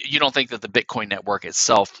 So you don't think that the Bitcoin network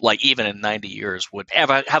itself, like even in 90 years, would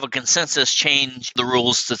ever have a consensus change the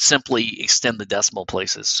rules to simply extend the decimal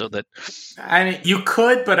places so that... I mean, you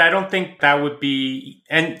could, but I don't think that would be...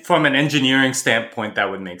 And from an engineering standpoint,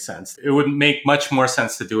 that would make sense. It would make much more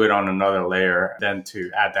sense to do it on another layer than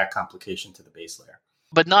to add that complication to the base layer.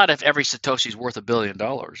 But not if every Satoshi is worth $1 billion.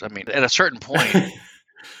 I mean, at a certain point...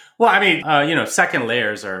 Well, I mean, second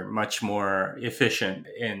layers are much more efficient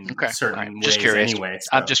in certain ways anyway. So,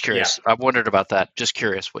 I'm just curious. Yeah. I've wondered about that. Just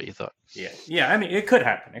curious what you thought. Yeah. I mean, it could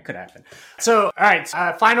happen. So, all right,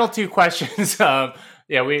 final 2 questions.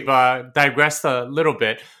 We've digressed a little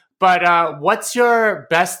bit. But what's your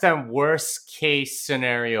best and worst case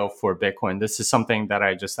scenario for Bitcoin? This is something that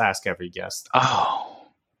I just ask every guest. Oh,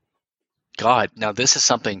 God. Now, this is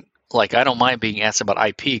something... Like, I don't mind being asked about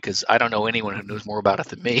IP because I don't know anyone who knows more about it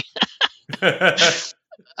than me.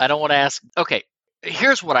 I don't want to ask. Okay,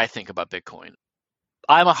 here's what I think about Bitcoin.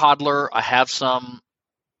 I'm a hodler. I have some.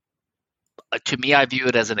 To me, I view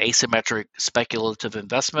it as an asymmetric speculative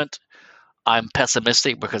investment. I'm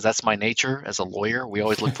pessimistic because that's my nature as a lawyer. We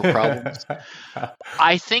always look for problems.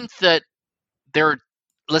 I think that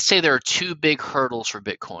let's say there are 2 big hurdles for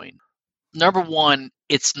Bitcoin. Number one,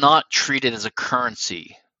 it's not treated as a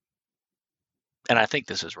currency. And I think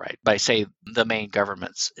this is right, by, say, the main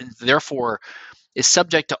governments. And therefore, is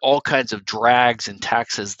subject to all kinds of drags and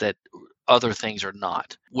taxes that other things are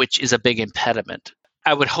not, which is a big impediment.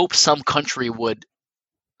 I would hope some country would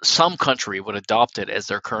adopt it as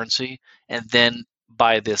their currency, and then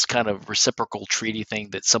by this kind of reciprocal treaty thing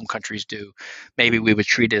that some countries do, maybe we would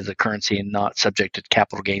treat it as a currency and not subject to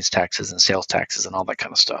capital gains taxes and sales taxes and all that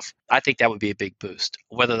kind of stuff. I think that would be a big boost.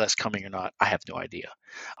 Whether that's coming or not, I have no idea.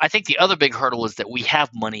 I think the other big hurdle is that we have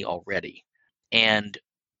money already, and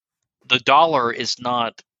the dollar is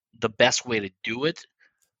not the best way to do it,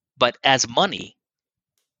 but as money,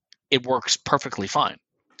 it works perfectly fine.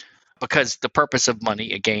 Because the purpose of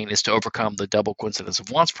money, again, is to overcome the double coincidence of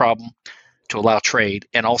wants problem, to allow trade,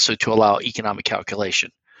 and also to allow economic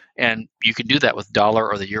calculation. And you can do that with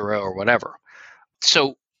dollar or the euro or whatever.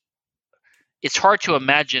 So it's hard to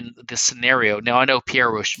imagine the scenario. Now, I know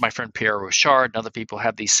my friend Pierre Rochard and other people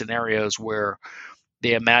have these scenarios where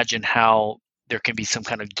they imagine how there can be some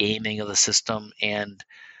kind of gaming of the system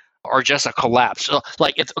or just a collapse. So,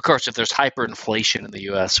 of course, if there's hyperinflation in the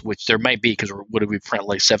U.S., which there might be, because what did we print,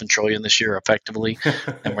 like $7 trillion this year, effectively,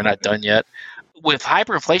 and we're not done yet. With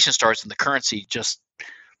hyperinflation starts and the currency just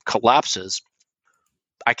collapses,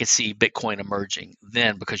 I could see Bitcoin emerging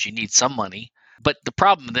then, because you need some money. But the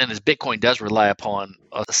problem then is Bitcoin does rely upon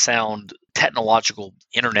a sound technological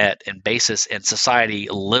internet and basis and society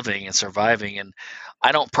living and surviving. And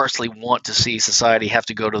I don't personally want to see society have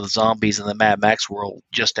to go to the zombies in the Mad Max world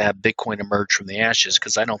just to have Bitcoin emerge from the ashes,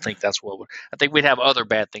 because I don't think that's I think we'd have other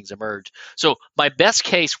bad things emerge. So my best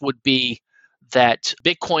case would be that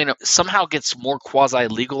Bitcoin somehow gets more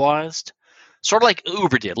quasi-legalized, sort of like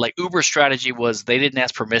Uber did. Like Uber's strategy was they didn't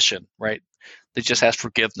ask permission, right? They just asked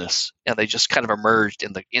forgiveness, and they just kind of emerged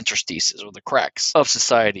in the interstices or the cracks of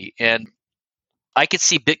society. And I could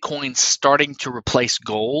see Bitcoin starting to replace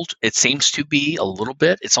gold. It seems to be a little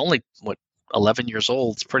bit. It's only, 11 years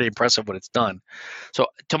old. It's pretty impressive what it's done. So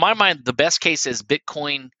to my mind, the best case is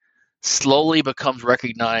Bitcoin slowly becomes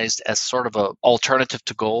recognized as sort of an alternative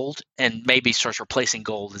to gold, and maybe starts replacing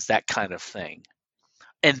gold as that kind of thing.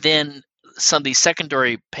 And then some of these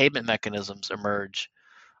secondary payment mechanisms emerge.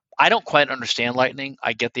 I don't quite understand Lightning.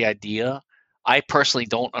 I get the idea. I personally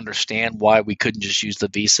don't understand why we couldn't just use the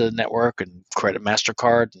Visa network and credit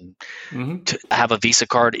MasterCard and to have a Visa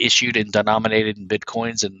card issued and denominated in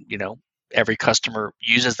Bitcoins, and every customer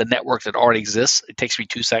uses the network that already exists. It takes me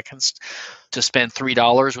 2 seconds to spend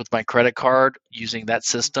 $3 with my credit card using that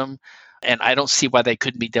system, and I don't see why they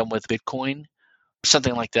couldn't be done with Bitcoin.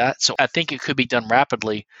 Something like that. So I think it could be done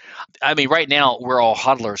rapidly. I mean, right now we're all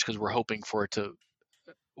hodlers because we're hoping for it to.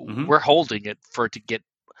 We're holding it for it to get.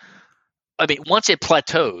 I mean, once it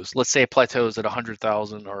plateaus, let's say it plateaus at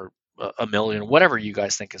 100,000 or a million, whatever you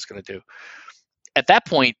guys think it's going to do. At that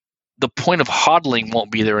point, the point of hodling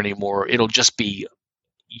won't be there anymore. It'll just be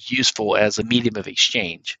useful as a medium of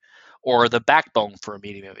exchange, or the backbone for a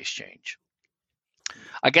medium of exchange.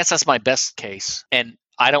 I guess that's my best case, and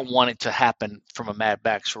I don't want it to happen from a Mad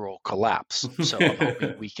Max world collapse. So I'm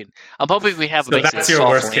hoping we can. I'm hoping we have. So that's your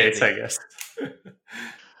worst case, I guess.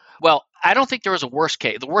 Well, I don't think there was a worst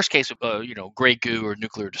case. The worst case, gray goo or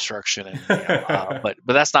nuclear destruction, and but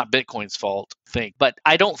that's not Bitcoin's fault. But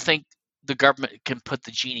I don't think the government can put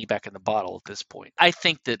the genie back in the bottle at this point. I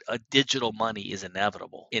think that a digital money is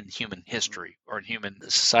inevitable in human history or in human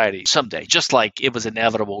society someday. Just like it was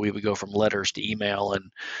inevitable we would go from letters to email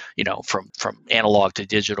and, from analog to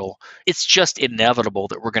digital. It's just inevitable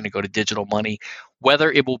that we're going to go to digital money.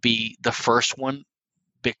 Whether it will be the first one,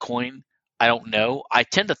 Bitcoin, I don't know. I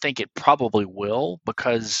tend to think it probably will,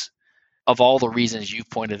 because of all the reasons you've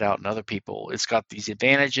pointed out and other people. It's got these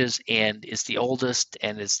advantages, and it's the oldest,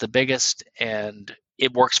 and it's the biggest, and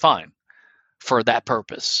it works fine for that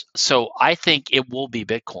purpose. So I think it will be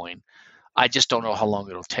Bitcoin. I just don't know how long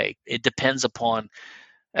it'll take. It depends upon,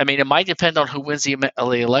 it might depend on who wins the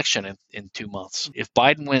election in 2 months. If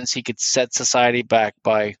Biden wins, he could set society back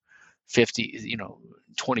by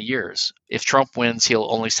 20 years. If Trump wins, he'll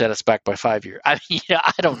only set us back by 5 years. I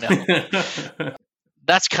don't know.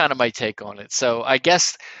 That's kind of my take on it. So I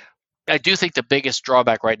guess I do think the biggest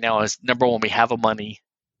drawback right now is, number one, we have a money.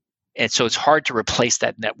 And so it's hard to replace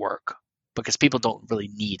that network because people don't really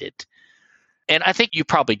need it. And I think you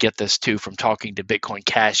probably get this too from talking to Bitcoin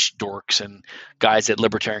Cash dorks and guys at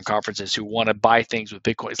libertarian conferences who want to buy things with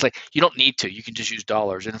Bitcoin. It's like, you don't need to. You can just use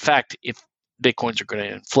dollars. And in fact, if Bitcoins are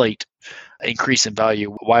going to increase in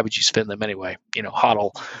value, why would you spend them anyway?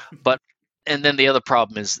 HODL. And then the other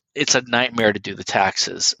problem is it's a nightmare to do the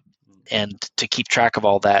taxes and to keep track of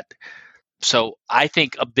all that. So I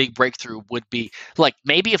think a big breakthrough would be, like,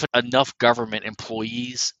 maybe if enough government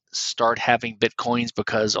employees start having Bitcoins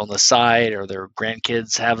because on the side, or their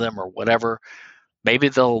grandkids have them or whatever, maybe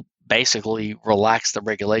they'll basically relax the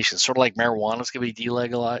regulations. Sort of like marijuana is going to be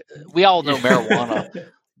delegalized. We all know marijuana.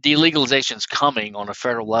 Delegalization is coming on a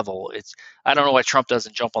federal level. I don't know why Trump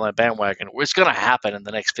doesn't jump on that bandwagon. It's going to happen in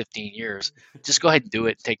the next 15 years. Just go ahead and do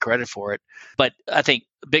it and take credit for it. But I think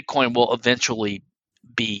Bitcoin will eventually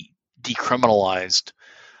be decriminalized.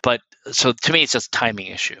 But so to me, it's just a timing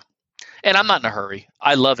issue. And I'm not in a hurry.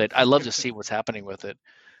 I love it. I love to see what's happening with it.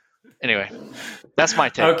 Anyway, that's my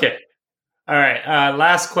take. Okay. All right.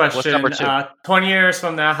 Last question. What's number 2? 20 years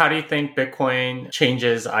from now, how do you think Bitcoin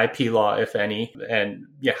changes IP law, if any? And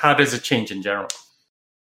how does it change in general?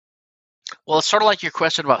 Well, it's sort of like your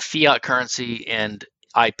question about fiat currency and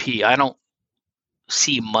IP. I don't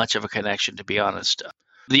see much of a connection, to be honest.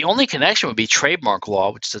 The only connection would be trademark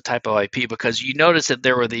law, which is a type of IP, because you notice that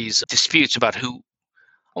there were these disputes about who,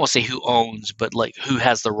 I won't say who owns, but like who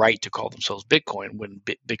has the right to call themselves Bitcoin when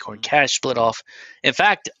Bitcoin Cash split off. In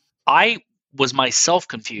fact, I was myself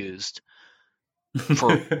confused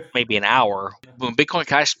for maybe an hour when Bitcoin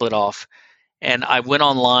Cash split off, and I went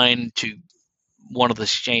online to one of the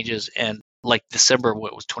exchanges and like December,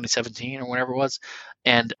 what was 2017 or whatever it was,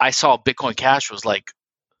 and I saw Bitcoin Cash was like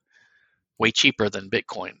way cheaper than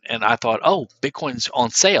Bitcoin, and I thought, oh, Bitcoin's on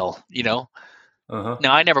sale, Uh-huh.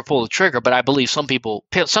 Now, I never pulled the trigger, but I believe some people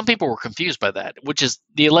were confused by that, which is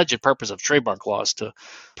the alleged purpose of trademark laws, to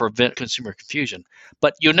prevent consumer confusion.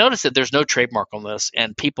 But you'll notice that there's no trademark on this,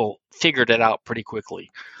 and people figured it out pretty quickly.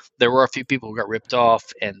 There were a few people who got ripped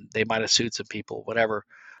off, and they might have sued some people, whatever.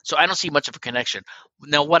 So I don't see much of a connection.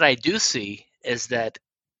 Now, what I do see is that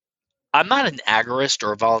I'm not an agorist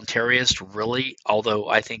or a voluntarist, really, although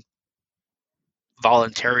I think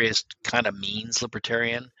voluntarist kind of means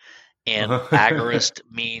libertarian. And agorist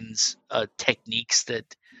means techniques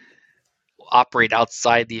that operate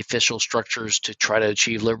outside the official structures to try to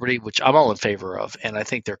achieve liberty, which I'm all in favor of. And I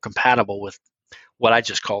think they're compatible with what I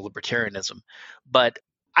just call libertarianism. But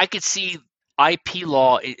I could see IP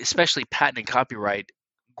law, especially patent and copyright,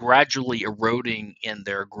 gradually eroding in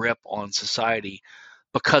their grip on society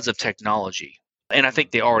because of technology. And I think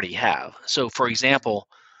they already have. So, for example,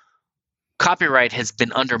 copyright has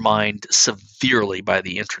been undermined severely by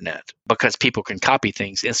the internet because people can copy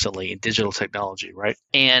things instantly in digital technology, right?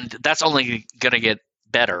 And that's only going to get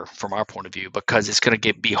better from our point of view because it's going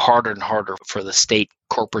to be harder and harder for the state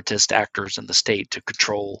corporatist actors in the state to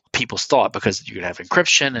control people's thought because you can have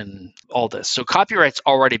encryption and all this. So copyright's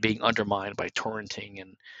already being undermined by torrenting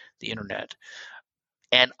and the internet.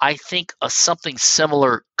 And I think something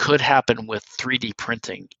similar could happen with 3D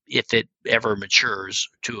printing if it ever matures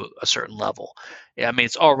to a certain level. I mean,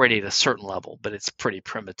 it's already at a certain level, but it's pretty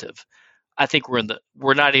primitive. I think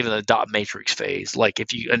we're not even in the dot matrix phase. Like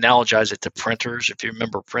if you analogize it to printers, if you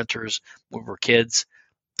remember printers when we were kids,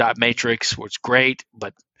 dot matrix was great,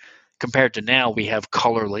 but compared to now, we have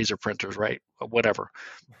color laser printers, right? Whatever.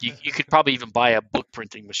 You could probably even buy a book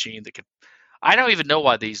printing machine that could. I don't even know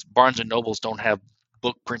why these Barnes and Nobles don't have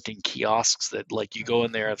book printing kiosks that like you go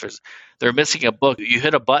in there, if they're missing a book, you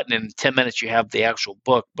hit a button in 10 minutes you have the actual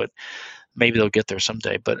book. But maybe they'll get there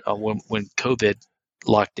someday, but when COVID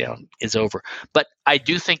lockdown is over. But I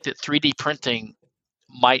do think that 3D printing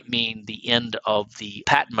might mean the end of the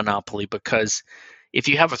patent monopoly, because if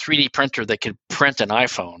you have a 3D printer that could print an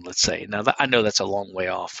iPhone, let's say, now I know that's a long way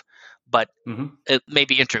off, but it may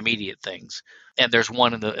be intermediate things. And there's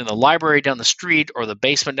one in the library down the street, or the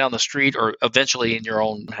basement down the street, or eventually in your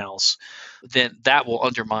own house, then that will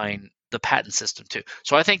undermine the patent system too.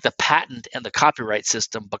 So I think the patent and the copyright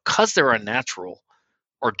system, because they're unnatural,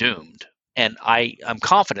 are doomed. And I'm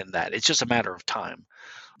confident in that. It's just a matter of time.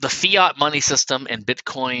 The fiat money system and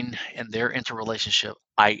Bitcoin and their interrelationship,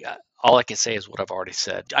 all I can say is what I've already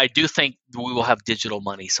said. I do think we will have digital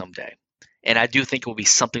money someday. And I do think it will be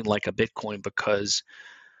something like a Bitcoin, because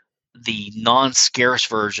the non-scarce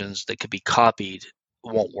versions that could be copied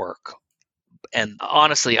won't work. And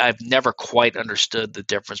honestly, I've never quite understood the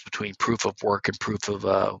difference between proof of work and proof of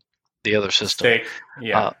the other system. Stake.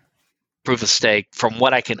 Yeah. Proof of stake. From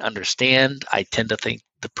what I can understand, I tend to think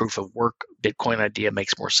the proof of work Bitcoin idea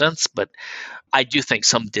makes more sense. But I do think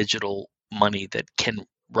some digital money that can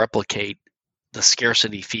replicate the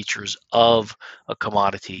scarcity features of a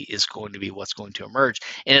commodity is going to be what's going to emerge.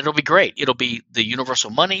 And it'll be great. It'll be the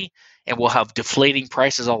universal money, and we'll have deflating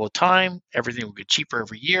prices all the time. Everything will get cheaper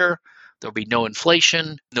every year. There'll be no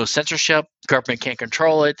inflation, no censorship. Government can't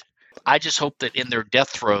control it. I just hope that in their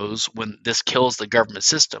death throes, when this kills the government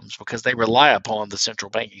systems, because they rely upon the central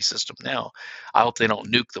banking system now, I hope they don't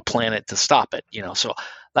nuke the planet to stop it. So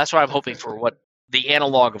that's what I'm hoping for. What the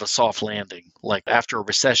analog of a soft landing, like after a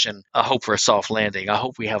recession, I hope for a soft landing. I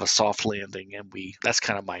hope we have a soft landing, and that's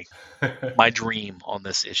kind of my dream on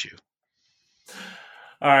this issue.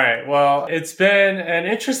 All right. Well, it's been an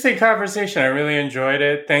interesting conversation. I really enjoyed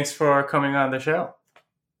it. Thanks for coming on the show.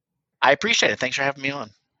 I appreciate it. Thanks for having me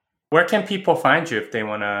on. Where can people find you if they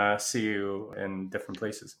want to see you in different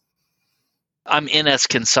places? I'm NS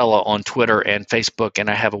Kinsella on Twitter and Facebook, and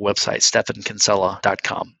I have a website,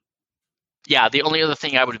 stephankinsella.com. Yeah, the only other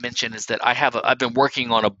thing I would mention is that I've been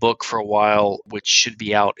working on a book for a while, which should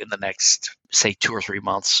be out in the next, say, 2 or 3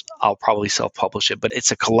 months. I'll probably self-publish it, but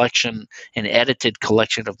it's a collection, an edited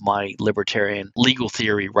collection of my libertarian legal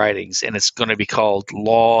theory writings, and it's going to be called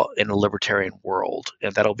Law in a Libertarian World,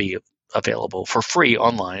 and that'll be available for free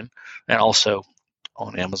online and also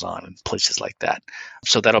on Amazon and places like that.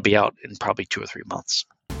 So that'll be out in probably 2 or 3 months.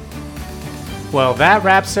 Well, that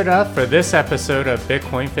wraps it up for this episode of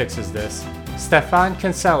Bitcoin Fixes This. Stefan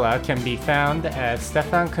Kinsella can be found at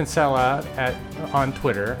Stefan Kinsella on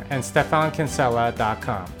Twitter and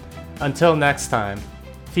stefankinsella.com. Until next time,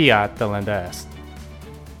 fiat delenda est.